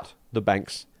without the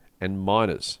banks and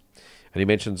miners? And he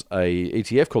mentions a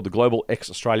ETF called the Global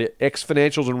Australia X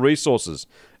Financials and Resources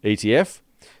ETF.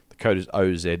 The code is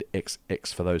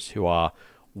OZXX for those who are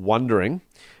wondering.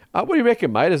 What do you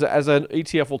reckon, mate, as an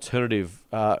ETF alternative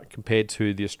compared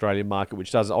to the Australian market,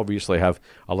 which does obviously have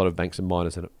a lot of banks and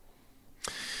miners in it?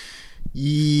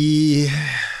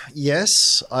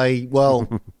 Yes. I'm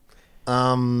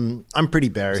pretty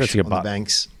bearish on the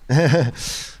banks. Over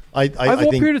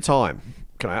what period of time,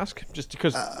 can I ask? Just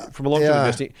because from a long-term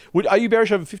investing, are you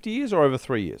bearish over 50 years or over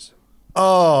 3 years?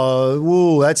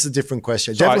 Oh, that's a different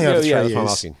question. Definitely over 3 years. That's what I'm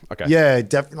asking. Okay. Yeah,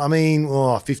 definitely. I mean,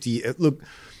 50. Look,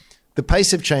 the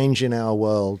pace of change in our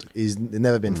world is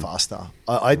never been faster.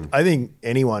 I think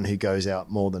anyone who goes out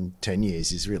more than 10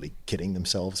 years is really kidding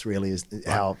themselves, really, is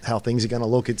how things are going to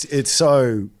look.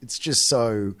 It's just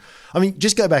so, I mean,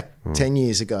 just go back 10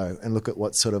 years ago and look at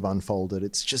what sort of unfolded.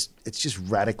 It's just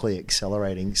radically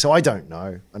accelerating. So I don't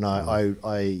know.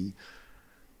 And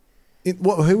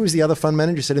who was the other fund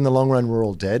manager said in the long run, we're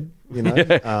all dead, you know?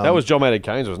 That was John Maynard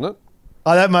Keynes, wasn't it?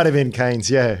 Oh, that might have been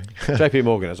Keynes, yeah. JP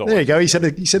Morgan, as always. There you go. He said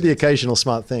the occasional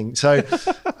smart thing. So,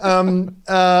 I'm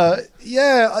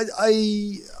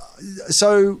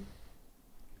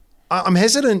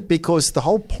hesitant because the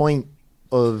whole point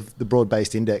of the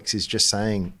broad-based index is just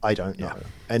saying, I don't know,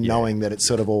 and knowing that it's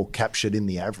sort of all captured in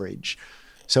the average.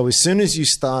 So as soon as you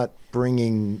start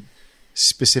bringing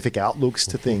specific outlooks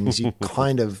to things, you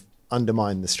kind of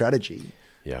undermine the strategy.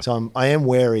 Yeah. So I am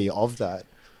wary of that.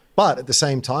 But at the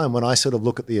same time, when I sort of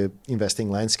look at the investing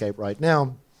landscape right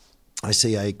now, I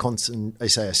see a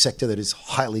sector that is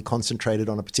highly concentrated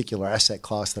on a particular asset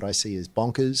class that I see as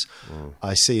bonkers.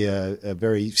 I see a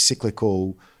very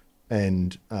cyclical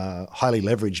and highly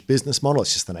leveraged business model.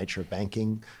 It's just the nature of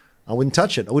banking. I wouldn't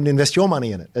touch it. I wouldn't invest your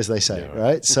money in it, as they say,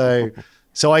 right? So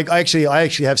I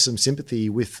actually have some sympathy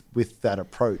with that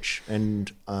approach. And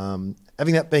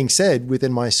having that being said,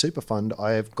 within my super fund,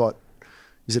 I have got,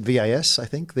 is it VAS, I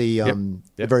think, the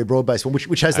very broad-based one,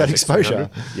 which has that exposure.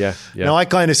 Yeah. Now, I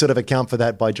kind of sort of account for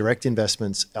that by direct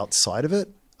investments outside of it.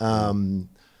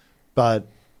 But,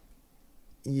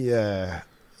 yeah,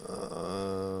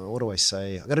 what do I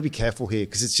say? I've got to be careful here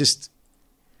because it's just,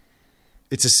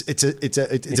 it's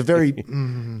a very...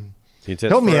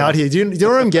 help me out here. Do you know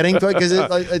where I'm getting? Because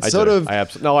it's sort of... I'm a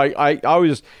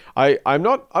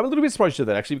little bit surprised to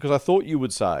that, actually, because I thought you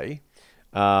would say...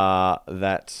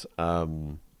 that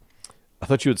I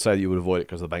thought you would say that you would avoid it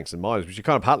because of the banks and miners, which you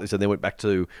kind of partly said. Then went back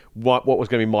to what was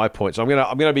going to be my point. So I'm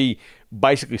going to be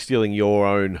basically stealing your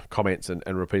own comments and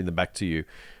repeating them back to you.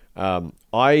 The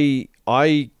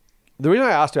reason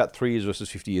I asked about 3 years versus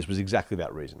 50 years was exactly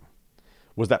that reason.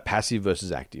 Was that passive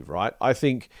versus active, right? I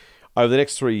think over the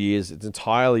next 3 years, it's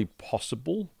entirely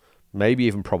possible, maybe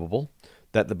even probable,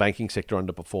 that the banking sector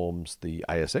underperforms the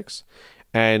ASX,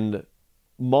 and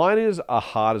miners are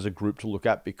hard as a group to look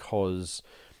at because,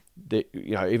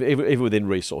 even within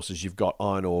resources, you've got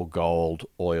iron ore, gold,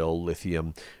 oil,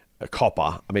 lithium, copper.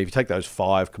 I mean, if you take those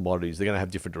 5 commodities, they're going to have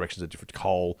different directions at different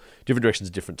coal, different directions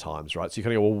at different times, right? So you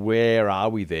kind of go, well, where are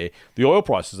we there? The oil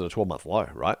price is at a 12-month low,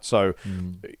 right? So,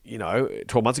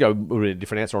 12 months ago, we would have a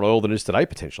different answer on oil than it is today,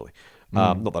 potentially.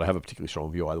 Not that I have a particularly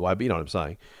strong view either way, but you know what I'm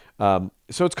saying.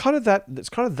 So it's kind of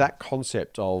that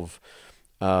concept of...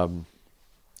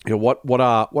 what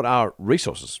are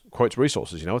resources? Quotes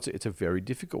resources. It's a very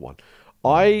difficult one.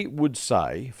 I would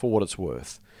say, for what it's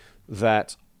worth,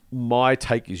 that my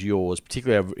take is yours,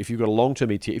 particularly if you've got a long-term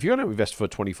ETF. If you're going to invest for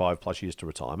 25 plus years to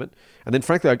retirement, and then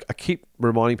frankly, I keep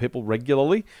reminding people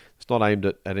regularly, it's not aimed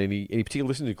at any particular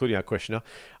listeners, including our questioner.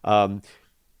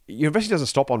 Your investing doesn't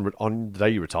stop on the day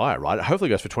you retire, right? It hopefully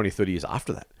goes for 20, 30 years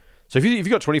after that. So if you've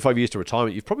got 25 years to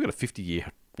retirement, you've probably got a 50-year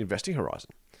investing horizon.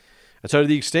 And so to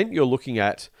the extent you're looking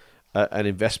at an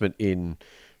investment in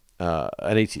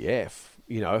an ETF,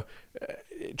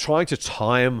 trying to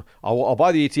time, I'll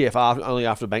buy the ETF only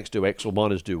after banks do X or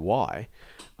miners do Y,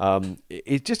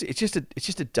 it's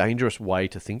just a dangerous way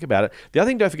to think about it. The other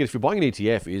thing, don't forget, if you're buying an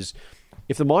ETF, is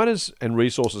if the miners and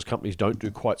resources companies don't do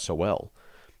quite so well,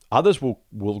 others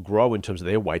will grow in terms of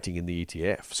their weighting in the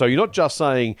ETF. So you're not just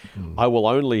saying, I will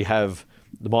only have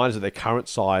the miners at their current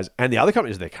size and the other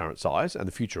companies at their current size and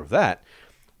the future of that,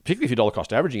 particularly if you're dollar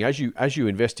cost averaging, as you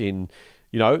invest in,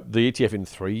 the ETF in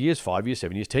 3 years, 5 years,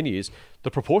 7 years, 10 years,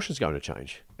 the proportion is going to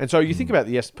change. And so you think about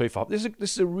the S&P 500.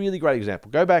 This is a really great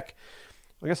example. Go back,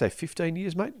 I'm going to say 15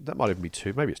 years, mate. That might even be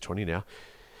 2. Maybe it's 20 now.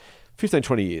 15,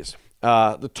 20 years.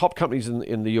 The top companies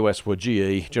in the US were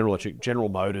GE, General Electric, General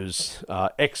Motors,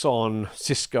 Exxon,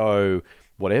 Cisco,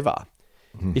 whatever.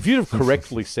 If you'd have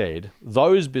correctly said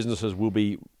those businesses will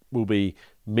be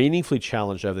meaningfully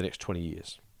challenged over the next 20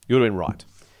 years, you would have been right.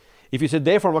 If you said,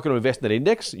 therefore, I'm not going to invest in that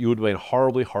index, you would have been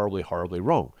horribly, horribly, horribly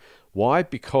wrong. Why?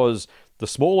 Because the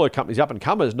smaller companies, up and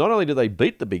comers, not only did they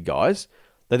beat the big guys,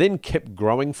 they then kept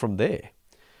growing from there.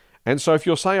 And so if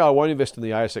you're saying I won't invest in the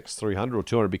ASX 300 or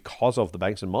 200 because of the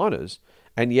banks and miners,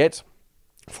 and yet,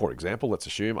 for example, let's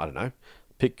assume, I don't know,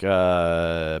 pick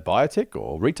biotech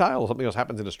or retail or something else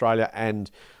happens in Australia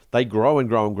and they grow and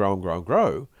grow and grow and grow and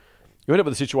grow, you end up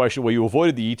with a situation where you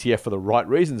avoided the ETF for the right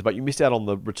reasons, but you missed out on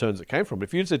the returns that came from it.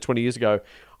 If you said 20 years ago,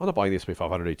 I'm not buying the S&P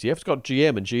 500 ETF, it's got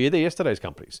GM and GE, they're yesterday's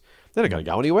companies. They're not going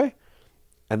to go anywhere.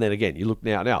 And then again, you look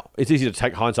now, it's easy to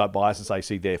take hindsight bias and say,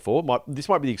 see, therefore, this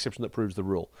might be the exception that proves the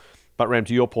rule. But Ram,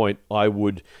 to your point, I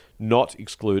would not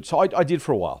exclude. So I did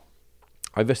for a while.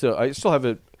 I invested. I still have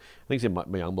I think it's in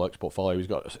my young bloke's portfolio. He's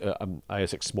got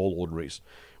ASX Small Ordinaries,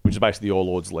 which is basically the All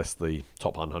Ords less the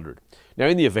top 100. Now,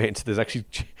 in the event, there's actually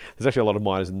a lot of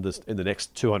miners in the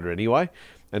next 200 anyway,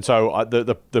 and so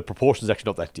the proportion is actually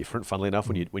not that different. Funnily enough,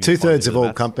 when you 2/3 of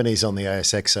all companies on the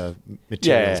ASX are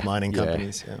materials mining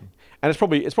companies. Yeah. And it's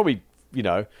probably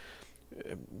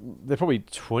they're probably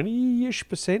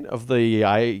 20-ish% of the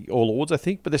All Ords, I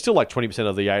think, but they're still like 20%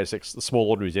 of the ASX, the Small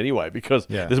Ordinaries anyway, because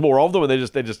there's more of them, and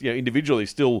they're just individually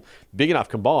still big enough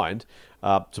combined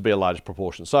to be a large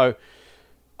proportion. So,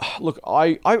 look,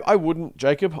 I wouldn't,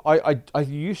 Jacob. I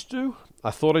used to.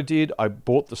 I thought I did. I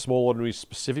bought the Small Ordinaries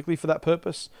specifically for that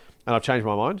purpose, and I've changed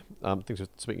my mind.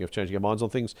 Speaking of changing our minds on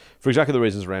things, for exactly the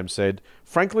reasons Ram said.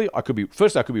 Frankly, I could be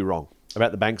wrong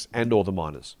about the banks and or the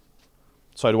miners.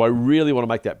 So do I really want to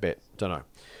make that bet? Don't know.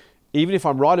 Even if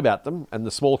I'm right about them and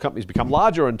the small companies become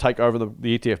larger and take over,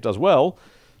 the ETF does well,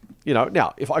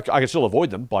 now, if I can still avoid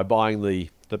them by buying the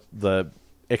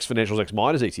X-Financials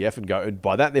X-Miners ETF and go and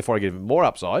buy that, therefore I get even more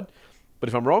upside. But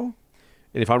if I'm wrong,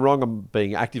 I'm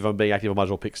being active, I might as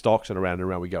well pick stocks, and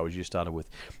around we go, as you started with.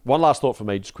 One last thought for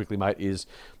me, just quickly, mate, is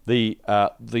the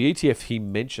ETF he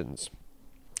mentions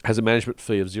has a management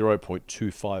fee of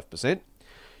 0.25%.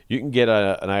 You can get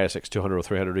an ASX 200 or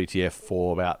 300 ETF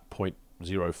for about 0.04,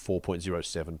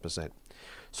 0.07%.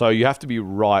 So you have to be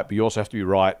right, but you also have to be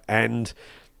right, and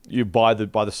you buy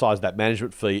the size of that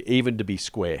management fee, even to be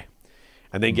square,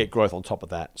 and then get growth on top of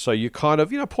that. So you kind of,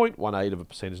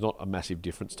 0.18% is not a massive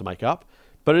difference to make up,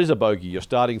 but it is a bogey. You're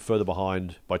starting further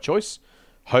behind by choice,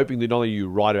 hoping that not only you're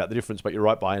right about the difference, but you're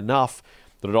right by enough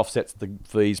that it offsets the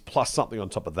fees plus something on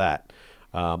top of that.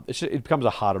 It becomes a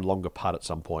harder, longer putt at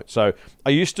some point. So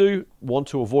I used to want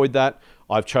to avoid that.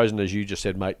 I've chosen, as you just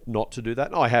said, mate, not to do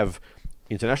that. I have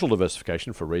international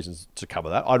diversification for reasons to cover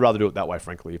that. I'd rather do it that way,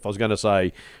 frankly. If I was going to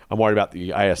say I'm worried about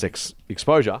the ASX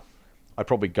exposure, I'd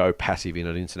probably go passive in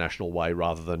an international way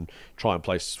rather than try and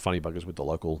place funny buggers with the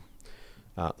local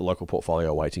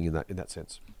portfolio weighting in that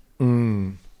sense.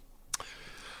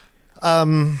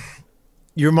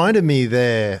 You reminded me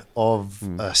there of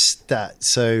a stat.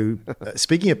 So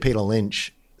speaking of Peter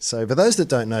Lynch, so for those that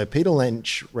don't know, Peter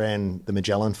Lynch ran the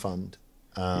Magellan Fund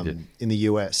in the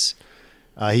US.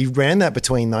 He ran that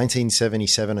between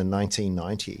 1977 and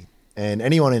 1990. And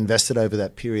anyone invested over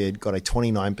that period got a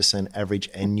 29% average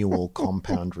annual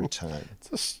compound return.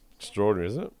 It's extraordinary,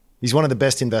 isn't it? He's one of the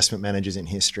best investment managers in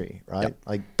history, right? Yep.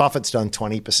 Like Buffett's done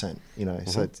 20%,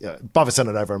 so Buffett's done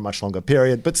it over a much longer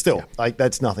period, but still,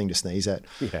 that's nothing to sneeze at.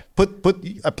 Yeah.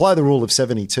 Apply the rule of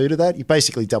 72 to that. You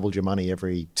basically doubled your money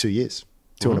every 2 years,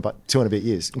 two and a bit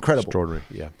years. Incredible. Extraordinary,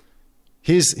 yeah.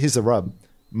 Here's the rub.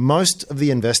 Most of the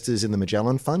investors in the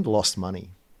Magellan Fund lost money.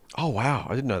 Oh, wow.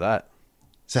 I didn't know that.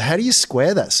 So how do you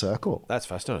square that circle? That's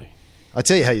fascinating. I'll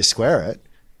tell you how you square it.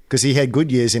 Because he had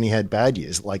good years and he had bad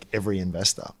years, like every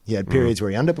investor. He had periods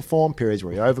where he underperformed, periods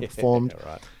where he overperformed. Yeah,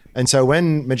 right. And so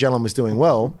when Magellan was doing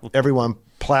well, everyone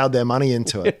plowed their money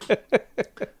into it.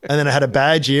 And then it had a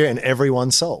bad year and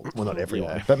everyone sold. Well, not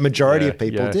everyone, but majority of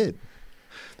people did.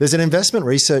 There's an investment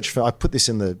research firm, I put this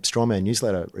in the Strawman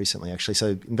newsletter recently, actually.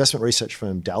 So investment research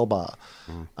firm Dalbar,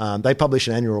 they publish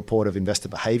an annual report of investor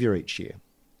behavior each year.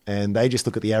 And they just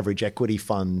look at the average equity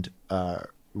fund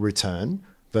return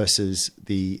versus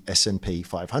the S&P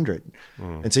 500.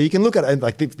 And so you can look at it,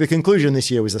 like the conclusion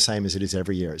this year was the same as it is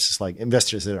every year. It's just like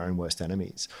investors are their own worst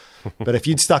enemies. But if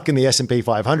you'd stuck in the S&P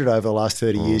 500 over the last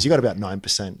 30 years, you got about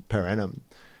 9% per annum.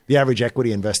 The average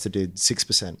equity investor did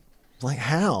 6%. Like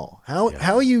how?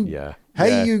 How are you how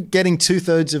are you getting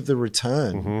 2/3 of the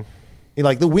return? You're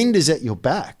like the wind is at your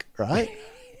back, right?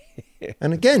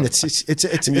 And again, it's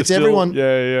everyone.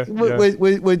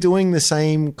 We're doing the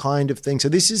same kind of thing. So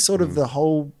this is sort of the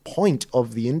whole point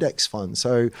of the index fund.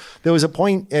 So there was a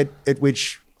point at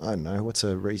which, I don't know, what's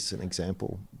a recent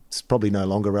example? It's probably no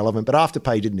longer relevant, but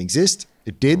Afterpay didn't exist.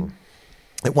 It did.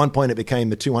 At one point, it became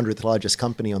the 200th largest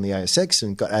company on the ASX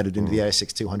and got added into the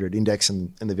ASX 200 index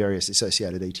and the various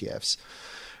associated ETFs.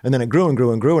 And then it grew and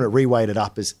grew and grew, and it reweighted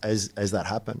up as that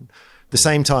happened. The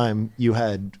same time, you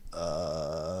had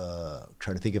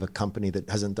trying to think of a company that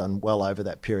hasn't done well over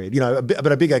that period.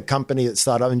 But a bigger company that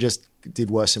started up and just did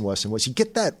worse and worse and worse. You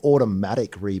get that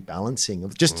automatic rebalancing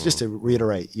of just to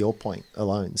reiterate your point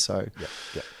alone. So,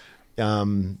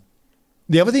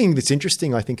 the other thing that's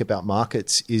interesting, I think, about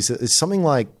markets is that it's something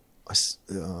like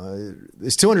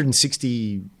there's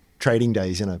 260 trading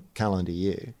days in a calendar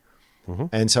year.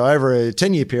 And so over a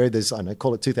 10-year period, there's,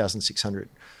 call it 2,600.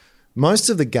 Most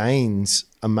of the gains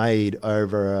are made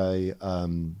over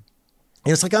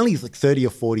it's like only like 30 or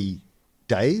 40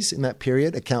 days in that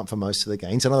period account for most of the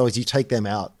gains. In other words, you take them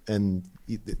out and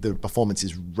the performance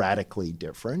is radically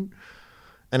different.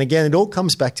 And again, it all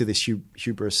comes back to this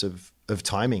hubris of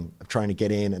timing, of trying to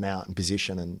get in and out and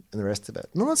position and the rest of it.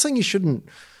 And I'm not saying you shouldn't.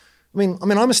 I mean,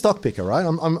 I'm a stock picker, right?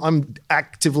 I'm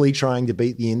actively trying to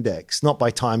beat the index, not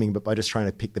by timing, but by just trying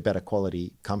to pick the better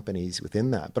quality companies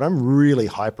within that. But I'm really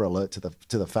hyper alert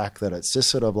to the fact that it's just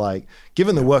sort of like,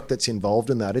 given the work that's involved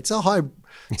in that, it's a high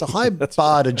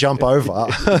bar to jump over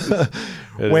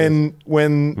when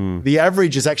the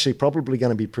average is actually probably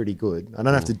going to be pretty good. I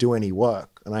don't have to do any work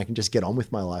and I can just get on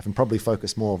with my life and probably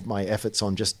focus more of my efforts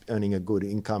on just earning a good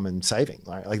income and saving.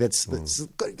 Right? Like that's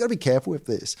got to be careful with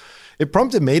this. It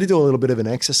prompted me to do a little bit of an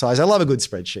exercise. I love a good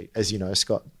spreadsheet, as you know,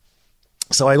 Scott.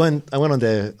 So I went on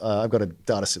there. I've got a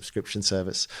data subscription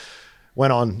service.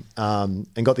 Went on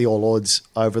and got the All Ords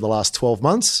over the last 12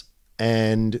 months.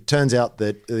 And it turns out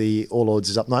that the All Ords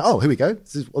is up 9. Oh, here we go.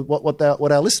 This is what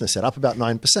our listener said, up about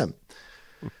 9%.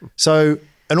 So,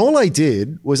 and all I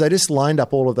did was I just lined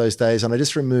up all of those days and I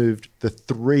just removed the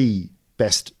 3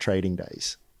 best trading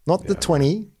days. Not the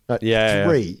 20, but 3.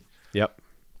 Yeah. Yep.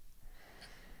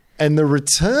 And the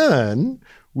return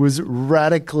was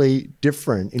radically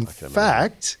different. In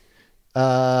fact,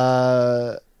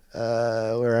 where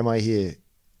am I here?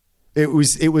 It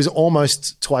was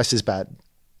almost twice as bad.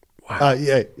 Wow.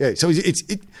 Yeah. So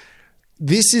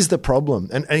this is the problem.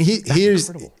 And here's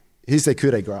the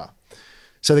coup de grace.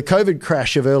 So the COVID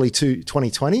crash of early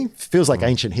 2020 feels like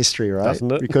ancient history, right?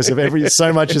 Doesn't it? Because of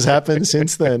so much has happened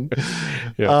since then.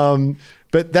 Yeah.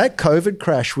 But that COVID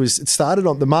crash it started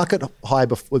on the market high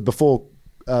before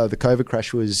the COVID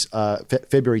crash was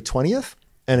February 20th,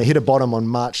 and it hit a bottom on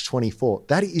March 24th.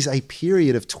 That is a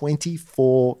period of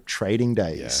 24 trading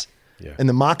days. Yeah. And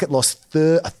the market lost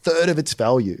a third of its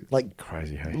value. Like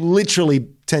crazy, hey? Literally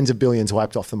tens of billions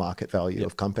wiped off the market value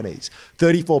of companies.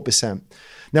 34%.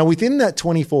 Now, within that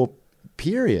 24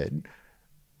 period,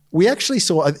 we actually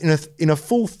saw in a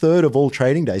full third of all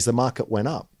trading days, the market went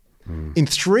up. In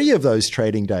 3 of those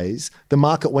trading days, the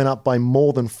market went up by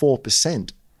more than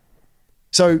 4%.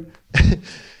 So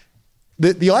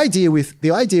the idea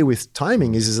with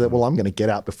timing is that, well, I'm going to get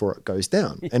out before it goes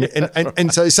down.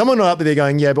 And so someone up there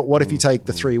going, yeah, but what if you take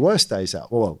the 3 worst days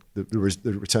out? Well, the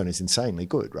return is insanely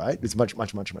good, right? It's much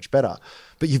better.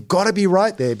 But you've got to be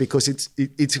right there because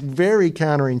it's very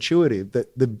counterintuitive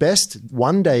that the best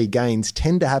one-day gains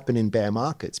tend to happen in bear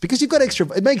markets because you've got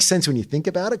it makes sense when you think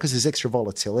about it because there's extra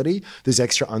volatility, there's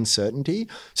extra uncertainty.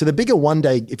 So the bigger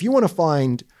one-day, if you were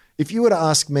to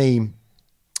ask me,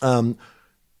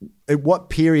 at what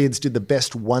periods did the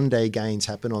best one-day gains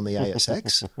happen on the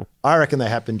ASX? I reckon they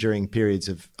happened during periods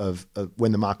of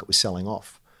when the market was selling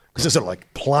off because it sort of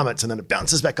like plummets and then it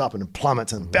bounces back up and it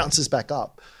plummets and bounces back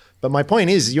up. But my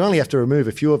point is you only have to remove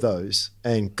a few of those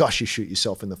and gosh, you shoot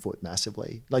yourself in the foot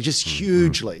massively, like just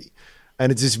hugely.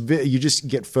 And it's just, you just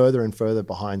get further and further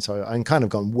behind. So I'm kind of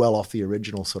gone well off the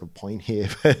original sort of point here.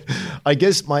 But I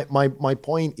guess my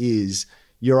point is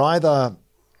you're either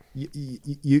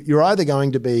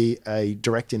going to be a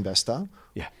direct investor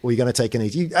or you're going to take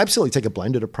you absolutely take a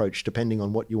blended approach depending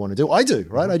on what you want to do. I do,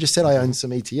 right? I just said I own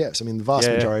some ETFs. I mean, the vast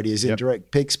majority is in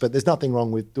direct picks, but there's nothing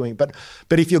wrong with doing, but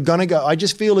if you're going to go, I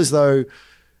just feel as though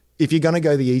if you're going to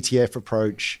go the ETF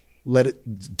approach, let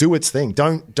it do its thing.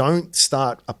 Don't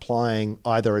start applying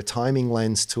either a timing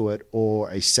lens to it or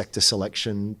a sector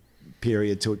selection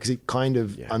period to it because it kind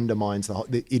of undermines the whole,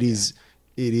 it is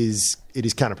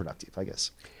counterproductive, I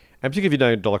guess. And particularly if you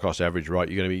know dollar cost average, right?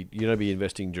 You're going to be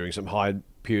investing during some high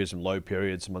periods, some low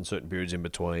periods, some uncertain periods in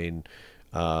between,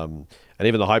 and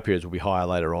even the high periods will be higher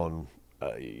later on.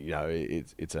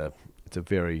 It's a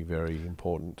very, very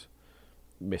important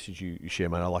message you share,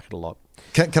 mate. I like it a lot.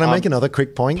 Can I make another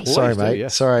quick point? Sorry, mate.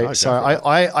 Yes. Sorry. No,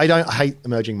 I don't hate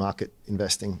emerging market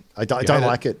investing. I don't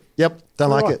like it. Yep, don't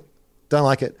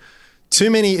like it. Too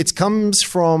many. It comes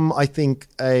from, I think,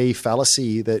 a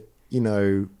fallacy that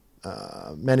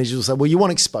managers will say, well, you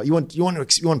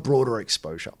want broader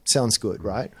exposure. Sounds good,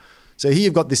 right? So here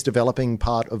you've got this developing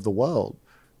part of the world,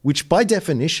 which by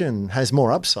definition has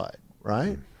more upside,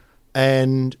 right?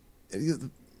 And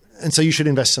so you should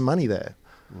invest some money there.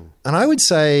 And I would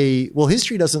say, well,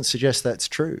 history doesn't suggest that's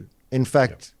true. In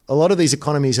fact, a lot of these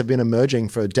economies have been emerging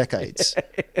for decades.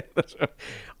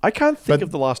 I can't think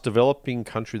of the last developing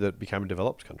country that became a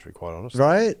developed country, quite honestly.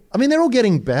 Right? I mean, they're all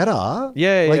getting better.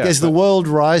 As the world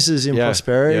rises in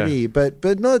prosperity,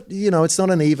 but not, it's not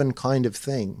an even kind of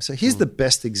thing. So here's the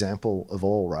best example of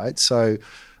all, right? So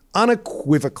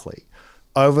unequivocally,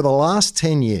 over the last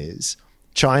 10 years,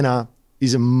 China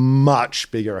is a much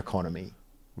bigger economy,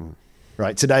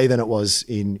 right, today than it was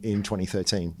in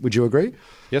 2013. Would you agree?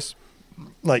 Yes.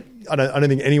 Like, I don't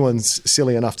think anyone's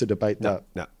silly enough to debate that.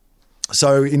 No.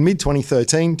 So in mid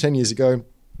 2013, 10 years ago, I'm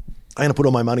going to put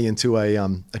all my money into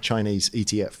a Chinese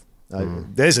ETF.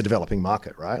 There's a developing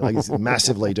market, right? Like, it's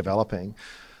massively developing.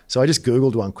 So I just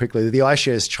Googled one quickly. The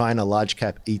iShares China Large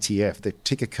Cap ETF. The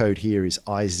ticker code here is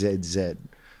IZZ.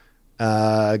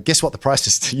 Guess what the price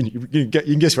is? You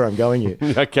can guess where I'm going here.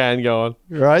 I can go on.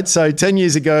 Right. So 10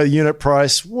 years ago, the unit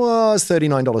price was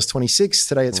 $39.26.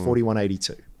 Today it's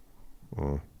 $41.82.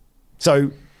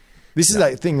 So this is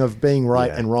that thing of being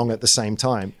right and wrong at the same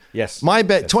time. Yes. My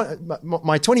bet,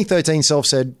 my 2013 self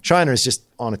said China is just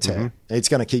on a tear. It's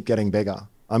going to keep getting bigger.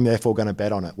 I'm therefore going to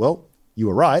bet on it. Well, you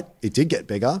were right. It did get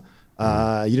bigger.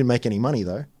 You didn't make any money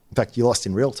though. In fact, you lost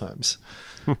in real terms.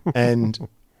 And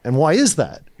why is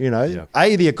that?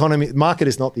 The economy, market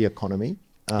is not the economy.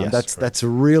 That's a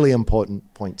really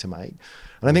important point to make.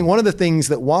 And I think one of the things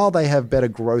that while they have better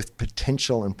growth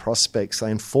potential and prospects,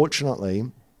 they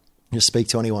unfortunately, you speak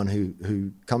to anyone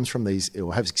who comes from these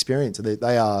or has experience, they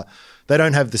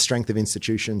don't have the strength of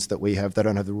institutions that we have. They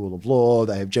don't have the rule of law.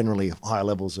 They have generally high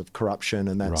levels of corruption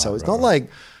and that. So it's not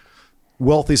like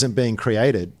wealth isn't being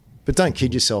created, but don't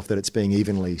kid yourself that it's being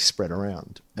evenly spread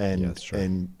around.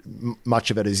 And much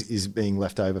of it is being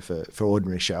left over for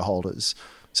ordinary shareholders.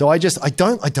 So I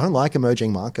don't like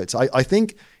emerging markets. I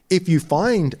think if you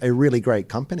find a really great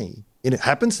company and it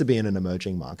happens to be in an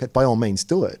emerging market, by all means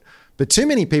do it. But too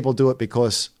many people do it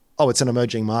because, it's an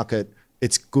emerging market.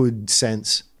 It's good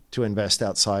sense to invest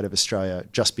outside of Australia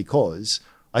just because.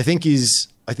 I think is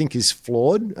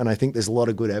flawed. And I think there's a lot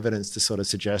of good evidence to sort of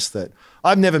suggest that.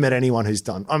 I've never met anyone who's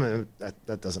done,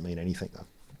 that doesn't mean anything though,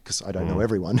 because I don't know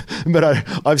everyone, but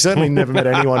I've certainly never met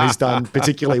anyone who's done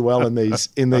particularly well in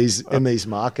these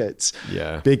markets.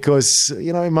 Yeah. Because,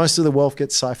 most of the wealth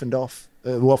gets siphoned off.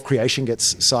 Wealth creation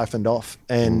gets siphoned off.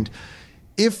 And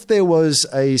if there was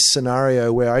a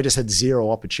scenario where I just had zero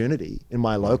opportunity in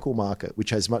my local market, which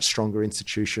has much stronger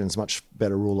institutions, much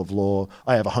better rule of law,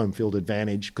 I have a home field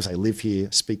advantage because I live here,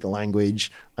 speak the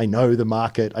language, I know the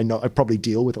market, I probably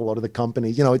deal with a lot of the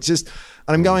companies. It's just,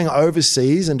 and I'm going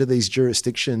overseas into these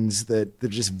jurisdictions that are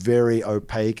just very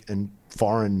opaque and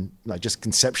foreign, like just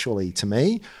conceptually to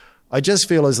me. I just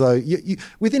feel as though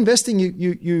with investing,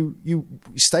 you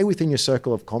stay within your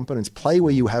circle of competence, play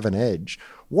where you have an edge.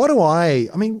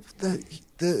 The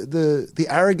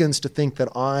arrogance to think that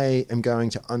I am going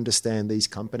to understand these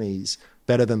companies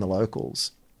better than the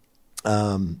locals.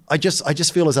 I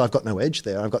just feel as though I've got no edge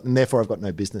there. And therefore I've got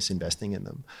no business investing in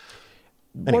them.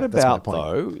 Anyway, what about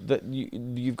though that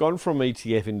you've gone from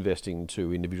ETF investing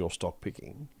to individual stock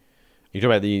picking? You talk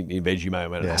about the veg you may or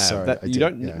may not have. Sorry,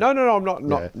 No, I'm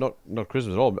not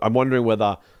criticism at all. I'm wondering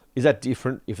whether is that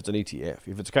different if it's an ETF?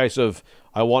 If it's a case of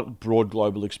I want broad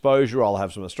global exposure, I'll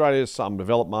have some Australia, some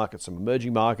developed markets, some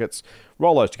emerging markets,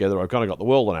 roll those together. I've kind of got the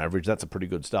world on average. That's a pretty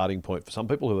good starting point for some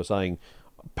people who are saying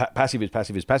passive is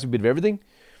passive, a bit of everything.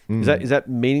 Is that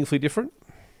meaningfully different?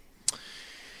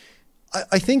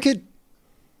 I think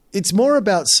it's more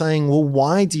about saying, well,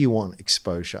 why do you want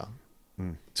exposure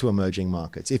to emerging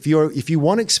markets? If you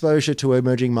want exposure to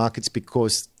emerging markets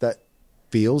because that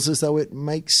feels as though it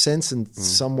makes sense, and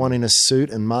someone in a suit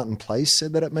and Martin Place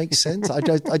said that it makes sense, I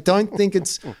don't think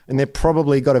it's, and they've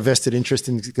probably got a vested interest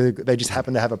in, they just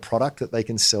happen to have a product that they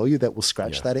can sell you that will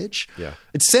scratch that itch. Yeah.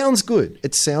 It sounds good.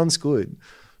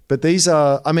 But these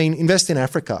are, invest in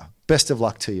Africa. Best of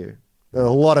luck to you. A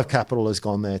lot of capital has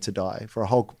gone there to die for a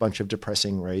whole bunch of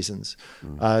depressing reasons.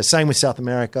 Same with South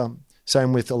America.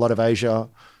 Same with a lot of Asia.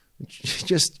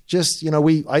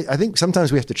 I think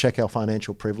sometimes we have to check our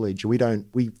financial privilege. We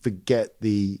forget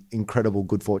the incredible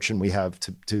good fortune we have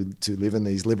to live in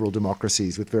these liberal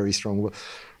democracies with very strong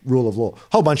rule of law.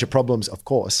 Whole bunch of problems, of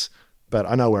course, but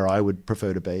I know where I would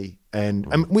prefer to be. And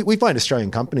we find Australian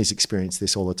companies experience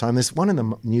this all the time. There's one in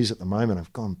the news at the moment.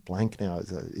 I've gone blank now.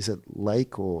 Is it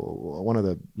Lake or one of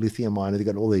the lithium miners? They've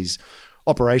got all these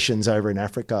operations over in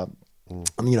Africa.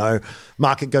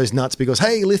 Market goes nuts because,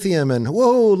 hey, lithium, and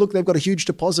whoa, look, they've got a huge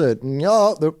deposit, and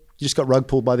you just got rug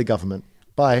pulled by the government.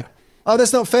 Bye. Oh,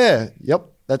 that's not fair. Yep,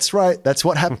 that's right. That's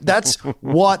what happened. That's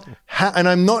what happened.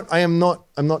 And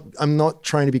I'm not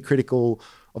trying to be critical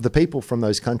of the people from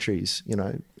those countries.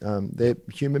 They're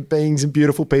human beings and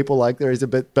beautiful people, like there is a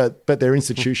bit, but their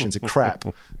institutions are crap,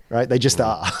 right? They just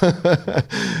are.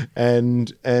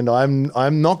 and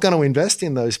I'm not going to invest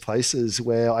in those places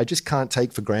where I just can't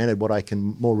take for granted what I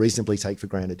can more reasonably take for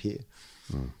granted here.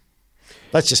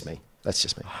 That's just me.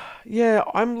 Yeah,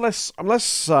 I'm less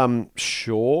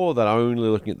sure that only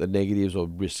looking at the negatives or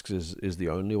risks is the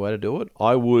only way to do it.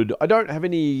 I don't have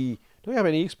any do we have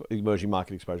any emerging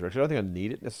market exposure? Actually, I don't think I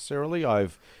need it necessarily.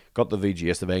 I've got the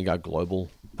VGS, the Vanguard Global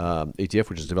ETF,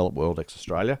 which is Developed World ex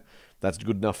Australia. That's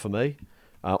good enough for me.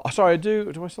 Sorry, I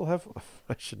do. Do I still have?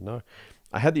 I should know.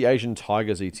 I had the Asian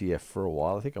Tigers ETF for a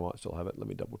while. I think I might still have it. Let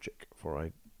me double check before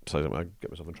I say something I get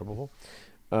myself in trouble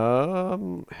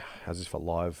for. How's this for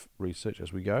live research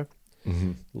as we go?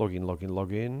 Mm-hmm. Log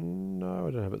in. No,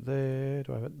 I don't have it there.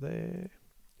 Do I have it there?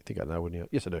 I think I know, wouldn't you?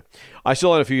 Yes, I do. I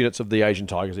still own a few units of the Asian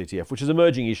Tigers ETF, which is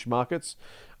emerging-ish markets.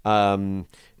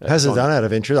 Has it done out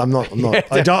of interest? I'm not.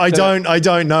 I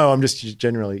don't know. I'm just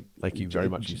generally. Thank you very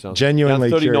much. Genuinely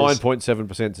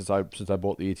 39.7% since I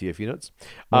bought the ETF units.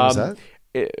 What was that?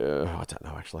 I don't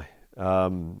know actually.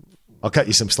 I'll cut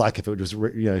you some slack if it was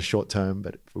short term,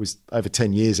 but if it was over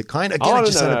 10 years, it kind of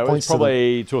points. It's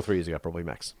probably 2 or 3 years ago, probably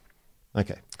max.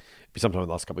 Okay, be sometime in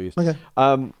the last couple of years. Okay.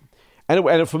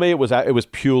 And for me, it was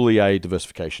purely a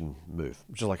diversification move,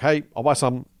 which is like, hey, I'll buy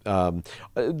some.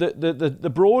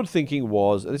 The broad thinking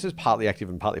was, and this is partly active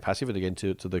and partly passive, and again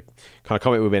to the kind of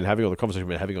comment we've been having or the conversation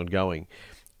we've been having ongoing.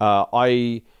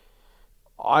 I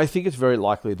think it's very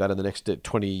likely that in the next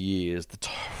 20 years, the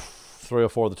 3 or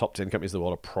 4 of the top 10 companies in the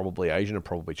world are probably Asian and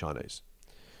probably Chinese.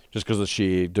 Just because of the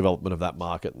sheer development of that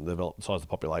market and the size of the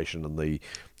population and the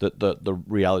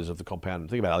realities of the compound.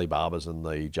 Think about Alibaba's and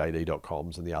the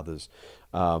JD.coms and the others.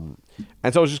 And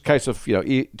so it was just a case of,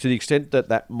 to the extent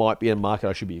that might be a market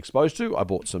I should be exposed to, I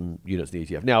bought some units in the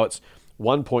ETF. Now it's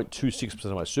 1.26%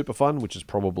 of my super fund, which is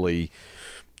probably,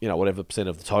 whatever percent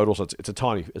of the total. So it's a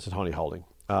tiny holding.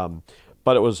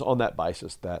 But it was on that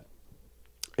basis that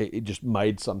it just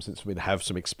made some sense for me to have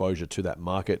some exposure to that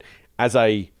market as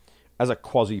a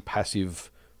quasi-passive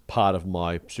part of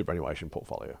my superannuation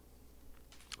portfolio.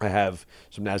 I have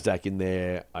some NASDAQ in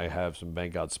there. I have some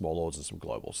Vanguard Small Ords and some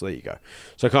Global. So there you go.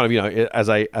 So kind of, as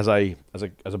a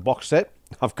box set,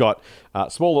 I've got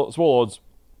Small Ords,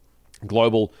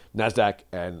 Global, NASDAQ,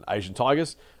 and Asian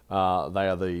Tigers. They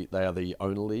are the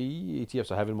only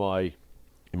ETFs I have in my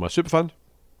super fund.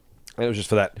 And it was just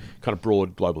for that kind of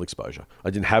broad global exposure. I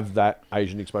didn't have that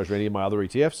Asian exposure in any of my other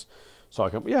ETFs. So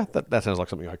that sounds like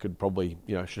something I could probably,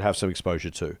 should have some exposure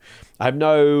to. I have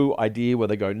no idea where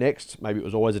they go next. Maybe it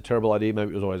was always a terrible idea.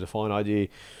 Maybe it was always a fine idea.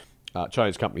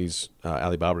 Chinese companies,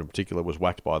 Alibaba in particular, was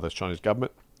whacked by the Chinese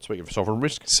government. Speaking of sovereign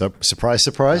risk. So, surprise.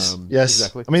 Yes.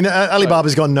 Exactly. I mean,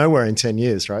 Alibaba's gone nowhere in 10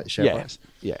 years, right? Share price.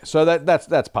 Yeah. So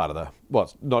that's part of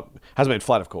hasn't been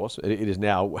flat, of course. It is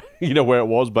now, where it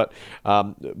was, but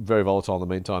very volatile in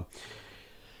the meantime.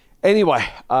 Anyway,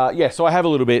 so I have a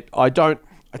little bit. I don't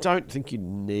think you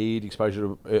need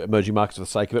exposure to emerging markets for the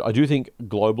sake of it. I do think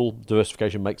global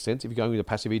diversification makes sense. If you're going with a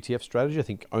passive ETF strategy, I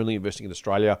think only investing in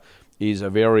Australia is a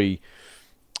very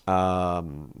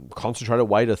concentrated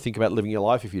way to think about living your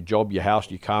life. If your job, your house,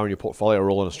 your car, and your portfolio are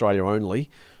all in Australia only,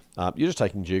 you're just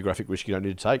taking geographic risk you don't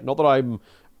need to take. Not that I'm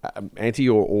anti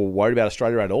or worried about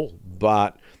Australia at all,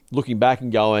 but looking back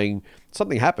and going,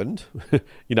 something happened.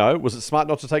 Was it smart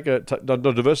not to not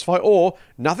diversify, or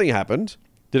nothing happened?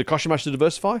 Did it cost you much to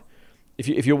diversify?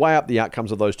 If you weigh up the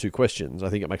outcomes of those two questions, I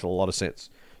think it makes a lot of sense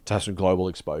to have some global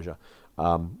exposure.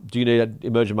 Do you need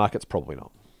emerging markets? Probably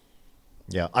not.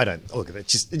 Yeah, I don't. Look,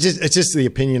 it's just the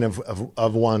opinion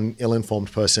of one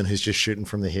ill-informed person who's just shooting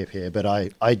from the hip here. But I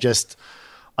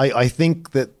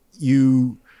think that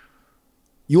you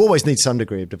always need some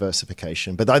degree of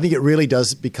diversification, but I think it really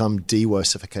does become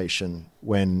diversification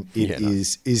when it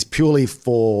is purely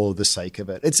for the sake of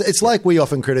it. It's like we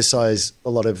often criticize a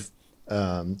lot of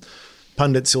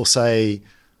pundits will say,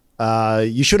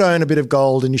 you should own a bit of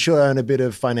gold and you should own a bit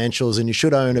of financials and you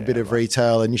should own a bit of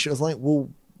retail and you should. I was like, well,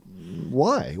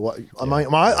 why?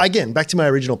 Again, back to my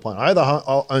original point. I either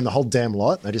own the whole damn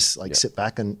lot and I just sit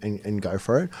back and go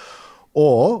for it.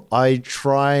 Or I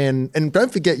try and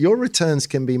don't forget, your returns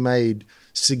can be made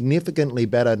significantly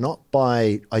better, not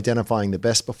by identifying the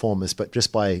best performers, but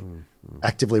just by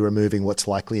actively removing what's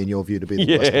likely in your view to be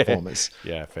the worst performers.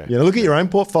 Yeah, fair. Look at your own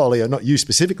portfolio, not you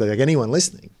specifically, like anyone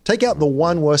listening. Take out the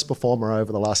one worst performer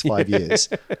over the last 5 years,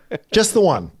 just the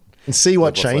one, and see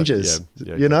what changes.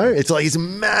 It's like it's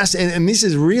mass, and this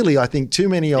is really, I think, too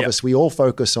many of us. We all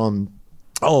focus on,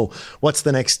 what's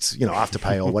the next,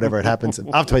 Afterpay or whatever it happens. And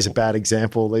Afterpay is a bad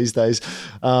example these days.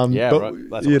 Right.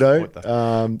 That's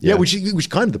which is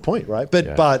kind of the point, right?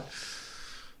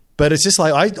 But it's just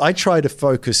like I try to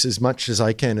focus as much as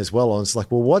I can as well on. It's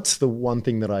like, well, what's the one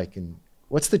thing that I can?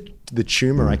 What's the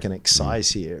tumor I can excise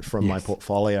here from my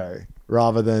portfolio,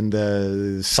 rather than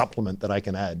the supplement that I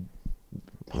can add?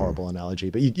 Horrible analogy,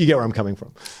 but you get where I'm coming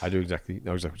from. I know exactly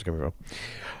where you're coming from.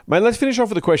 Mate, let's finish off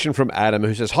with a question from Adam,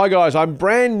 who says, "Hi guys, I'm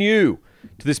brand new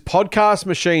to this podcast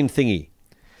machine thingy.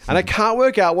 and I can't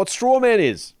work out what Strawman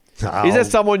is. Oh. Is there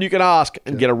someone you can ask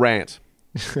and get a rant?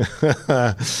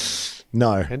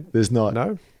 No, there's not.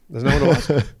 No? There's no one to ask?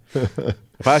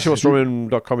 If I asked you what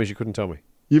strawman.com is, you couldn't tell me.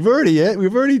 You've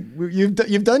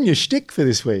done your shtick for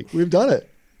this week. We've done it.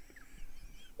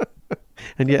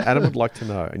 And yet Adam would like to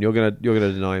know, and you're gonna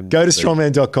deny him. Go to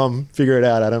strawman.com, figure it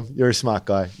out, Adam. You're a smart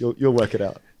guy. You'll work it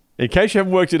out. In case you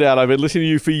haven't worked it out, I've been listening to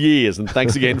you for years, and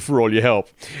thanks again for all your help.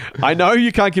 I know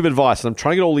you can't give advice, and I'm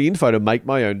trying to get all the info to make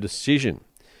my own decision.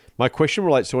 My question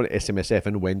relates to an SMSF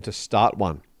and when to start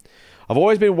one. I've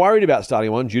always been worried about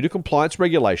starting one due to compliance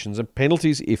regulations and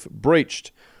penalties if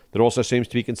breached. There also seems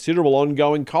to be considerable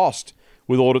ongoing cost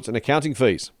with audits and accounting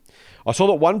fees. I saw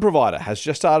that one provider has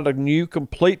just started a new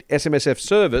complete SMSF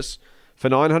service for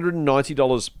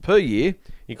 $990 per year,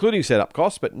 including setup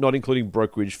costs, but not including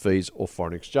brokerage fees or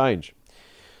foreign exchange.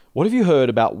 What have you heard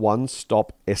about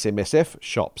one-stop SMSF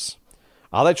shops?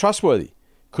 Are they trustworthy?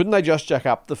 Couldn't they just jack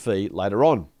up the fee later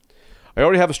on? I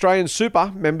already have Australian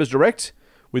Super Members Direct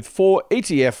with 4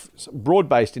 ETF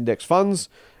broad-based index funds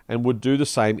and would do the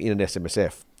same in an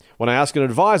SMSF. When I ask an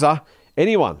advisor,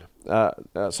 anyone who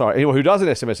does an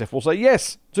SMSF will say,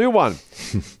 yes, do one.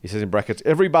 He says in brackets,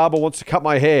 every barber wants to cut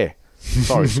my hair.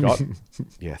 Sorry, Scott.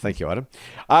 Yeah, thank you, Adam.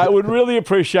 I would really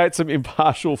appreciate some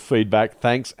impartial feedback.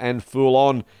 Thanks, and full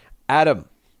on, Adam.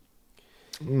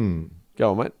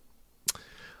 Go on, mate.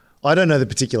 I don't know the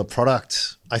particular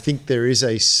product. I think there is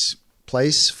a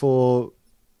place for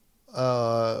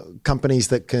companies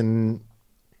that can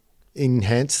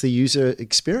enhance the user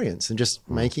experience and just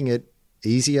making it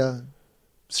easier,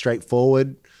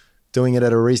 straightforward, doing it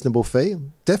at a reasonable fee.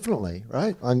 Definitely,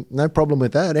 right? No problem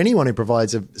with that. Anyone who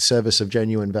provides a service of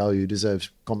genuine value deserves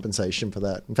compensation for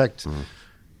that. In fact,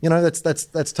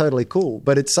 that's totally cool.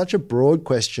 But it's such a broad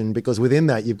question because within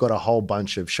that you've got a whole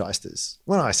bunch of shysters.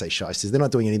 When I say shysters, they're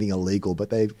not doing anything illegal, but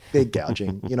they're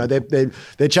gouging.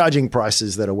 They're charging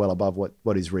prices that are well above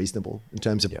what is reasonable in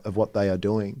terms of what they are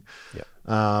doing. Yep.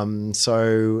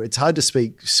 So it's hard to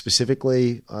speak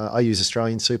specifically. I use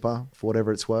Australian Super for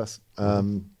whatever it's worth.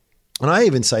 And I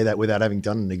even say that without having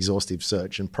done an exhaustive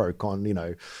search and pro-con,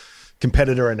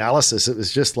 competitor analysis. It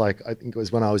was just like, I think it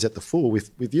was when I was at the Fool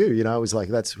with you, it was like,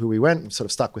 that's who we went, sort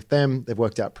of stuck with them. They've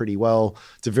worked out pretty well.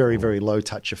 It's a very, very low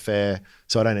touch affair.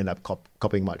 So I don't end up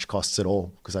copying much costs at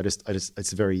all because I just,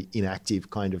 it's a very inactive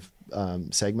kind of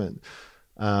segment.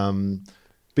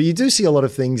 But you do see a lot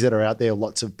of things that are out there,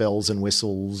 lots of bells and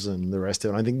whistles and the rest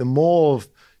of it. I think the more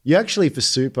you actually, for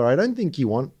Super, I don't think you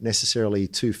want necessarily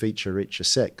 2 feature rich a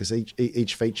set because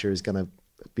each feature is going to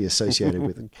be associated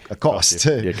with a cost.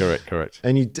 Yeah, correct.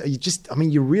 And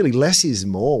you really less is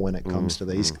more when it comes to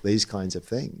these kinds of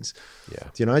things.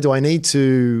 Yeah. Do I need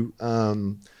to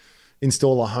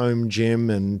install a home gym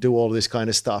and do all this kind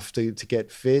of stuff to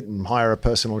get fit and hire a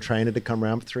personal trainer to come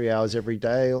around for 3 hours every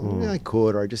day? Or, I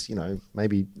could, or I just,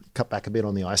 maybe cut back a bit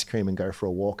on the ice cream and go for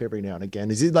a walk every now and again.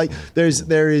 Is it like there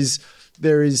is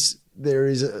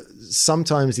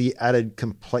sometimes the added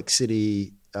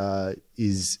complexity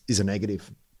is a negative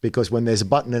because when there's a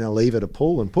button and a lever to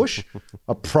pull and push,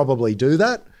 I'll probably do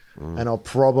that and I'll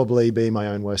probably be my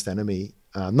own worst enemy.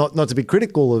 Not to be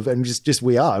critical of, and just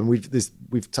we are, and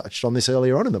we've touched on this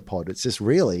earlier on in the pod. It's just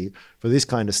really for this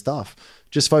kind of stuff,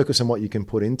 just focus on what you can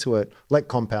put into it. Let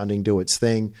compounding do its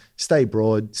thing. Stay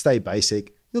broad, stay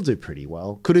basic. You'll do pretty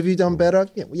well. Could have you done better?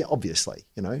 Yeah, obviously.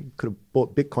 You could have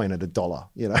bought Bitcoin at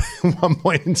 $1. At one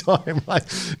point in time. Like,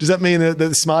 does that mean that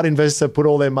the smart investor put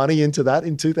all their money into that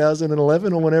in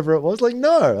 2011 or whenever it was? Like,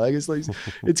 no. Like,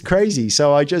 it's crazy.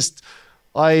 So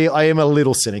I am a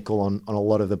little cynical on a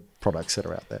lot of the products that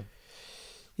are out there.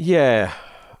 Yeah.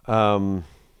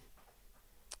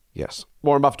 Yes.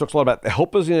 Warren Buffett talks a lot about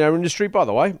helpers in our industry, by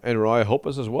the way, and I help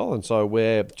us as well. And so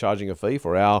we're charging a fee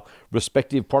for our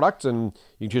respective products, and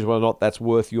you can choose whether or not that's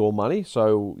worth your money.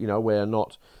 So, we're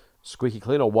not squeaky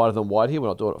clean or whiter than white here. We're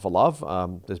not doing it for love.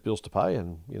 There's bills to pay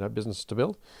and, business to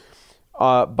build.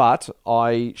 But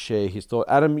I share his thought.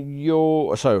 Adam,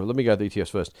 so let me go to the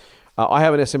ETFs first. I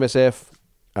have an SMSF.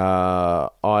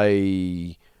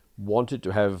 I wanted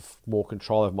to have more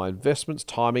control over my investments,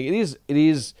 timing. It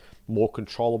is more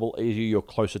controllable, easier. You're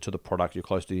closer to the product. You're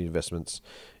closer to the investments.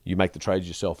 You make the trades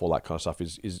yourself. All that kind of stuff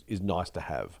is nice to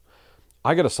have.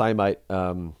 I got to say, mate,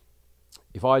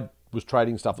 if I was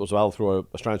trading stuff that was available through a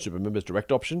Australian Super Members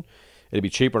Direct option, it'd be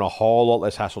cheaper and a whole lot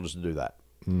less hassle just to do that.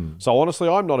 So honestly,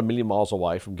 I'm not a million miles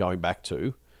away from going back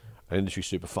to an industry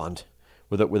super fund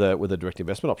with a direct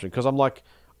investment option because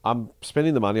I'm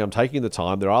spending the money, I'm taking the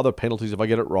time. There are other penalties if I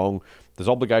get it wrong. There's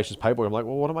obligations, paperwork. I'm like,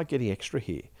 well, what am I getting extra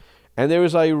here? And there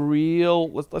is a real,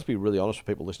 let's be really honest with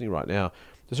people listening right now,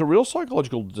 there's a real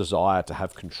psychological desire to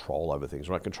have control over things,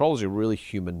 right? Control is a really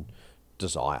human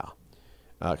desire.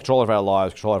 Control over our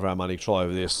lives, control over our money, control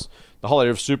over this. The whole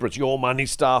idea of super, it's your money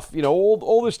stuff. You know,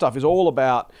 all this stuff is all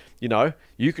about, you know,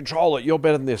 you control it, you're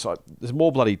better than this. There's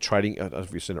more bloody trading. I don't know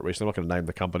if you've seen it recently. I'm not going to name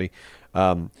the company.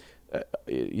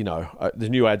 There's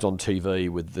new ads on TV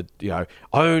with the, you know,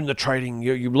 own the trading.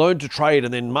 You learn to trade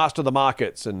and then master the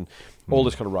markets and all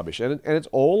this kind of rubbish. And it's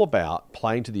all about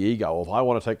playing to the ego of, I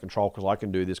want to take control because I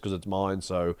can do this because it's mine,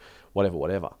 so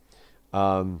whatever.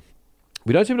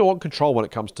 We don't seem to want control when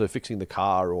it comes to fixing the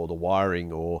car or the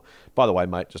wiring or, by the way,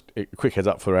 mate, just a quick heads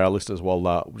up for our listeners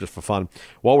just for fun.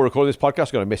 While we're recording this podcast,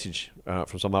 I got a message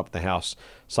from someone up at the house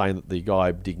saying that the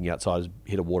guy digging outside has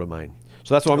hit a water main.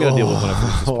 So that's what I'm going to deal with when I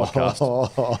finish this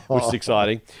podcast, which is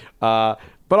exciting. But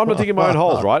I'm not digging my own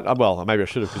holes, right? Well, maybe I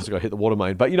should have because I hit the water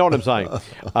main. But you know what I'm saying.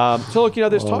 So look, you know,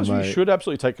 there's times when you should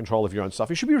absolutely take control of your own stuff.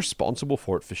 You should be responsible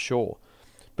for it for sure.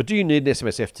 But do you need an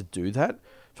SMSF to do that?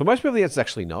 For most people, the answer is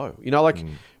actually no. You know, like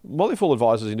Motley Fool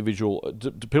advises to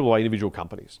people who are individual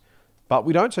companies. But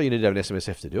we don't say you need to have an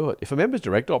SMSF to do it. If a member's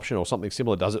direct option or something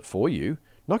similar does it for you,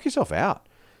 knock yourself out.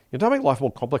 You don't make life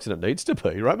more complex than it needs to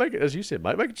be, right? Make it, as you said,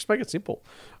 mate, just make it simple.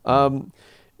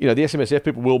 You know, the SMSF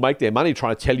people will make their money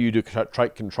trying to tell you to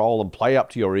take control and play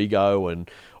up to your ego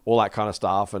and all that kind of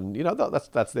stuff. And, you know,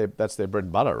 that's their bread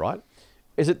and butter, right?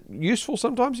 Is it useful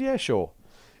sometimes? Yeah, sure.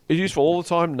 Is it useful all the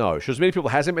time? No. Should as many people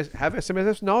have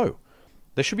SMSFs? No.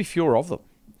 There should be fewer of them,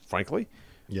 frankly.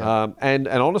 Yeah. And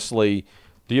honestly,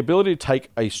 the ability to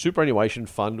take a superannuation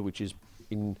fund, which is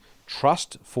in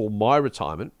trust for my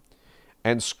retirement,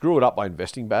 and screw it up by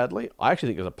investing badly, I actually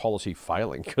think is a policy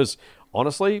failing. Because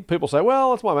honestly, people say,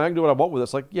 well, it's my money, I can do what I want with it.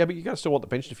 It's like, yeah, but you're going to still want the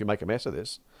pension if you make a mess of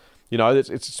this. You know,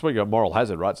 it's speaking of moral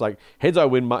hazard, right? It's like, heads I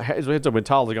win, tails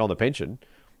I go on the pension.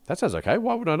 That sounds okay.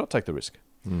 Why would I not take the risk?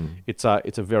 It's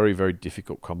a very, very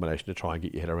difficult combination to try and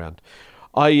get your head around.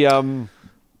 The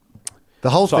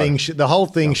whole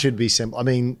thing should be simple. I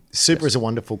mean, super is a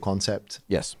wonderful concept.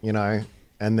 Yes. You know,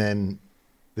 and then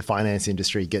the finance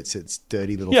industry gets its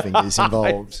dirty little fingers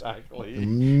involved. Exactly.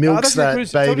 Milks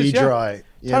that baby dry.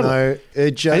 You know,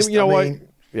 it just, and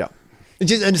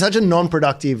it's such a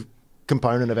non-productive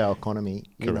component of our economy.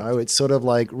 You know, it's sort of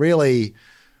like really,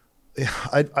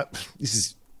 this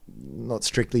is not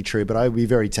strictly true, but I would be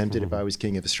very tempted if I was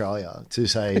King of Australia to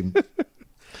say,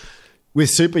 with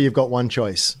super, you've got one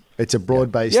choice. It's a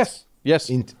broad-based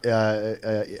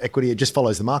equity. It just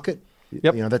follows the market.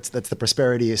 Yep. You know, that's the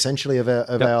prosperity essentially of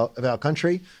our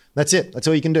country. That's it. That's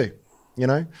all you can do. You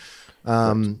know,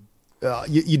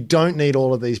 you don't need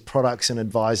all of these products and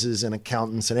advisors and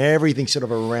accountants and everything sort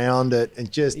of around it. And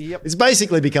just it's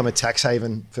basically become a tax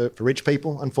haven for rich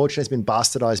people. Unfortunately, it's been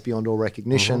bastardized beyond all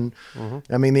recognition.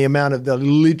 I mean, the amount of the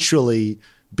literally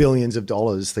billions of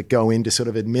dollars that go into sort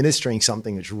of administering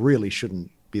something which really shouldn't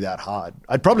be that hard.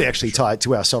 I'd probably actually tie it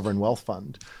to our sovereign wealth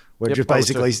fund. Which is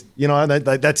basically, you know,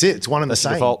 that's it. It's one and the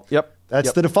same. Default.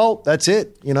 That's the default. That's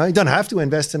it. You know, you don't have to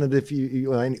invest in it if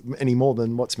you any more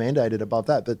than what's mandated above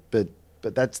that. But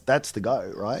that's the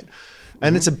go, right?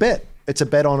 And it's a bet. It's a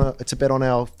bet on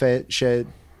our fair shared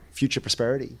future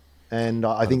prosperity. And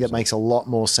I think it makes a lot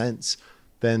more sense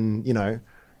than, you know,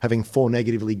 having 4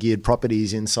 negatively geared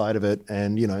properties inside of it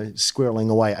and, you know,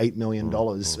 squirreling away $8 million.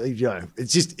 You know,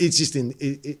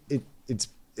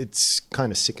 it's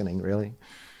kind of sickening, really.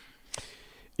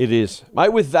 It is. Mate,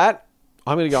 with that,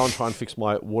 I'm going to go and try and fix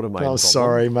my water main problem.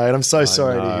 Sorry, mate. I'm so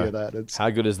sorry to hear that. How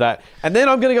good is that? And then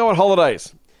I'm going to go on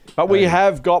holidays. But we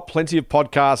have got plenty of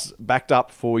podcasts backed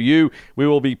up for you. We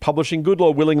will be publishing, good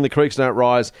Lord willing, The Creeks Don't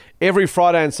Rise every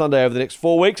Friday and Sunday over the next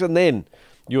 4 weeks. And then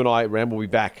you and I, Ram, will be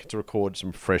back to record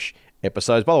some fresh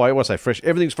episodes. By the way, I want to say fresh.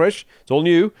 Everything's fresh. It's all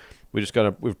new. We've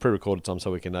pre-recorded some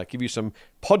so we can give you some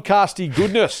podcasty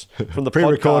goodness from the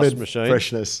podcast machine.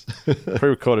 Freshness.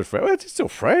 Pre-recorded fresh. Well, it's still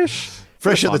fresh.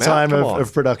 Fresh at the time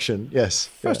of production, yes.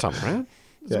 First time around.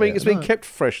 It's been kept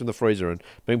fresh in the freezer and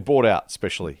being brought out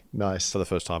specially. Nice. For the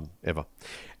first time ever.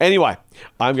 Anyway,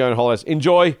 I'm going on holidays.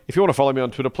 Enjoy. If you want to follow me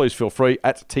on Twitter, please feel free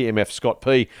at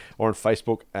TMFScottP or on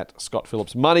Facebook at Scott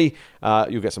Phillips Money.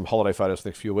 You'll get some holiday photos for the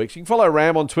next few weeks. You can follow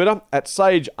Ram on Twitter at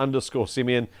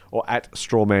Sage_Simeon or at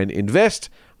StrawmanInvest.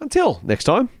 Until next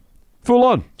time, Fool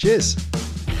on. Cheers.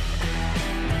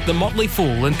 The Motley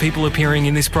Fool and people appearing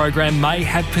in this program may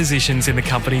have positions in the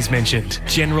companies mentioned.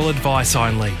 General advice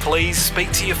only. Please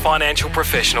speak to your financial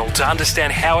professional to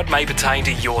understand how it may pertain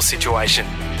to your situation.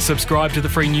 Subscribe to the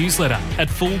free newsletter at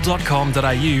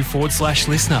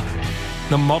fool.com.au/listener.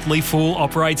 The Motley Fool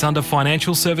operates under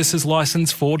Financial Services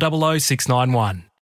Licence 400691.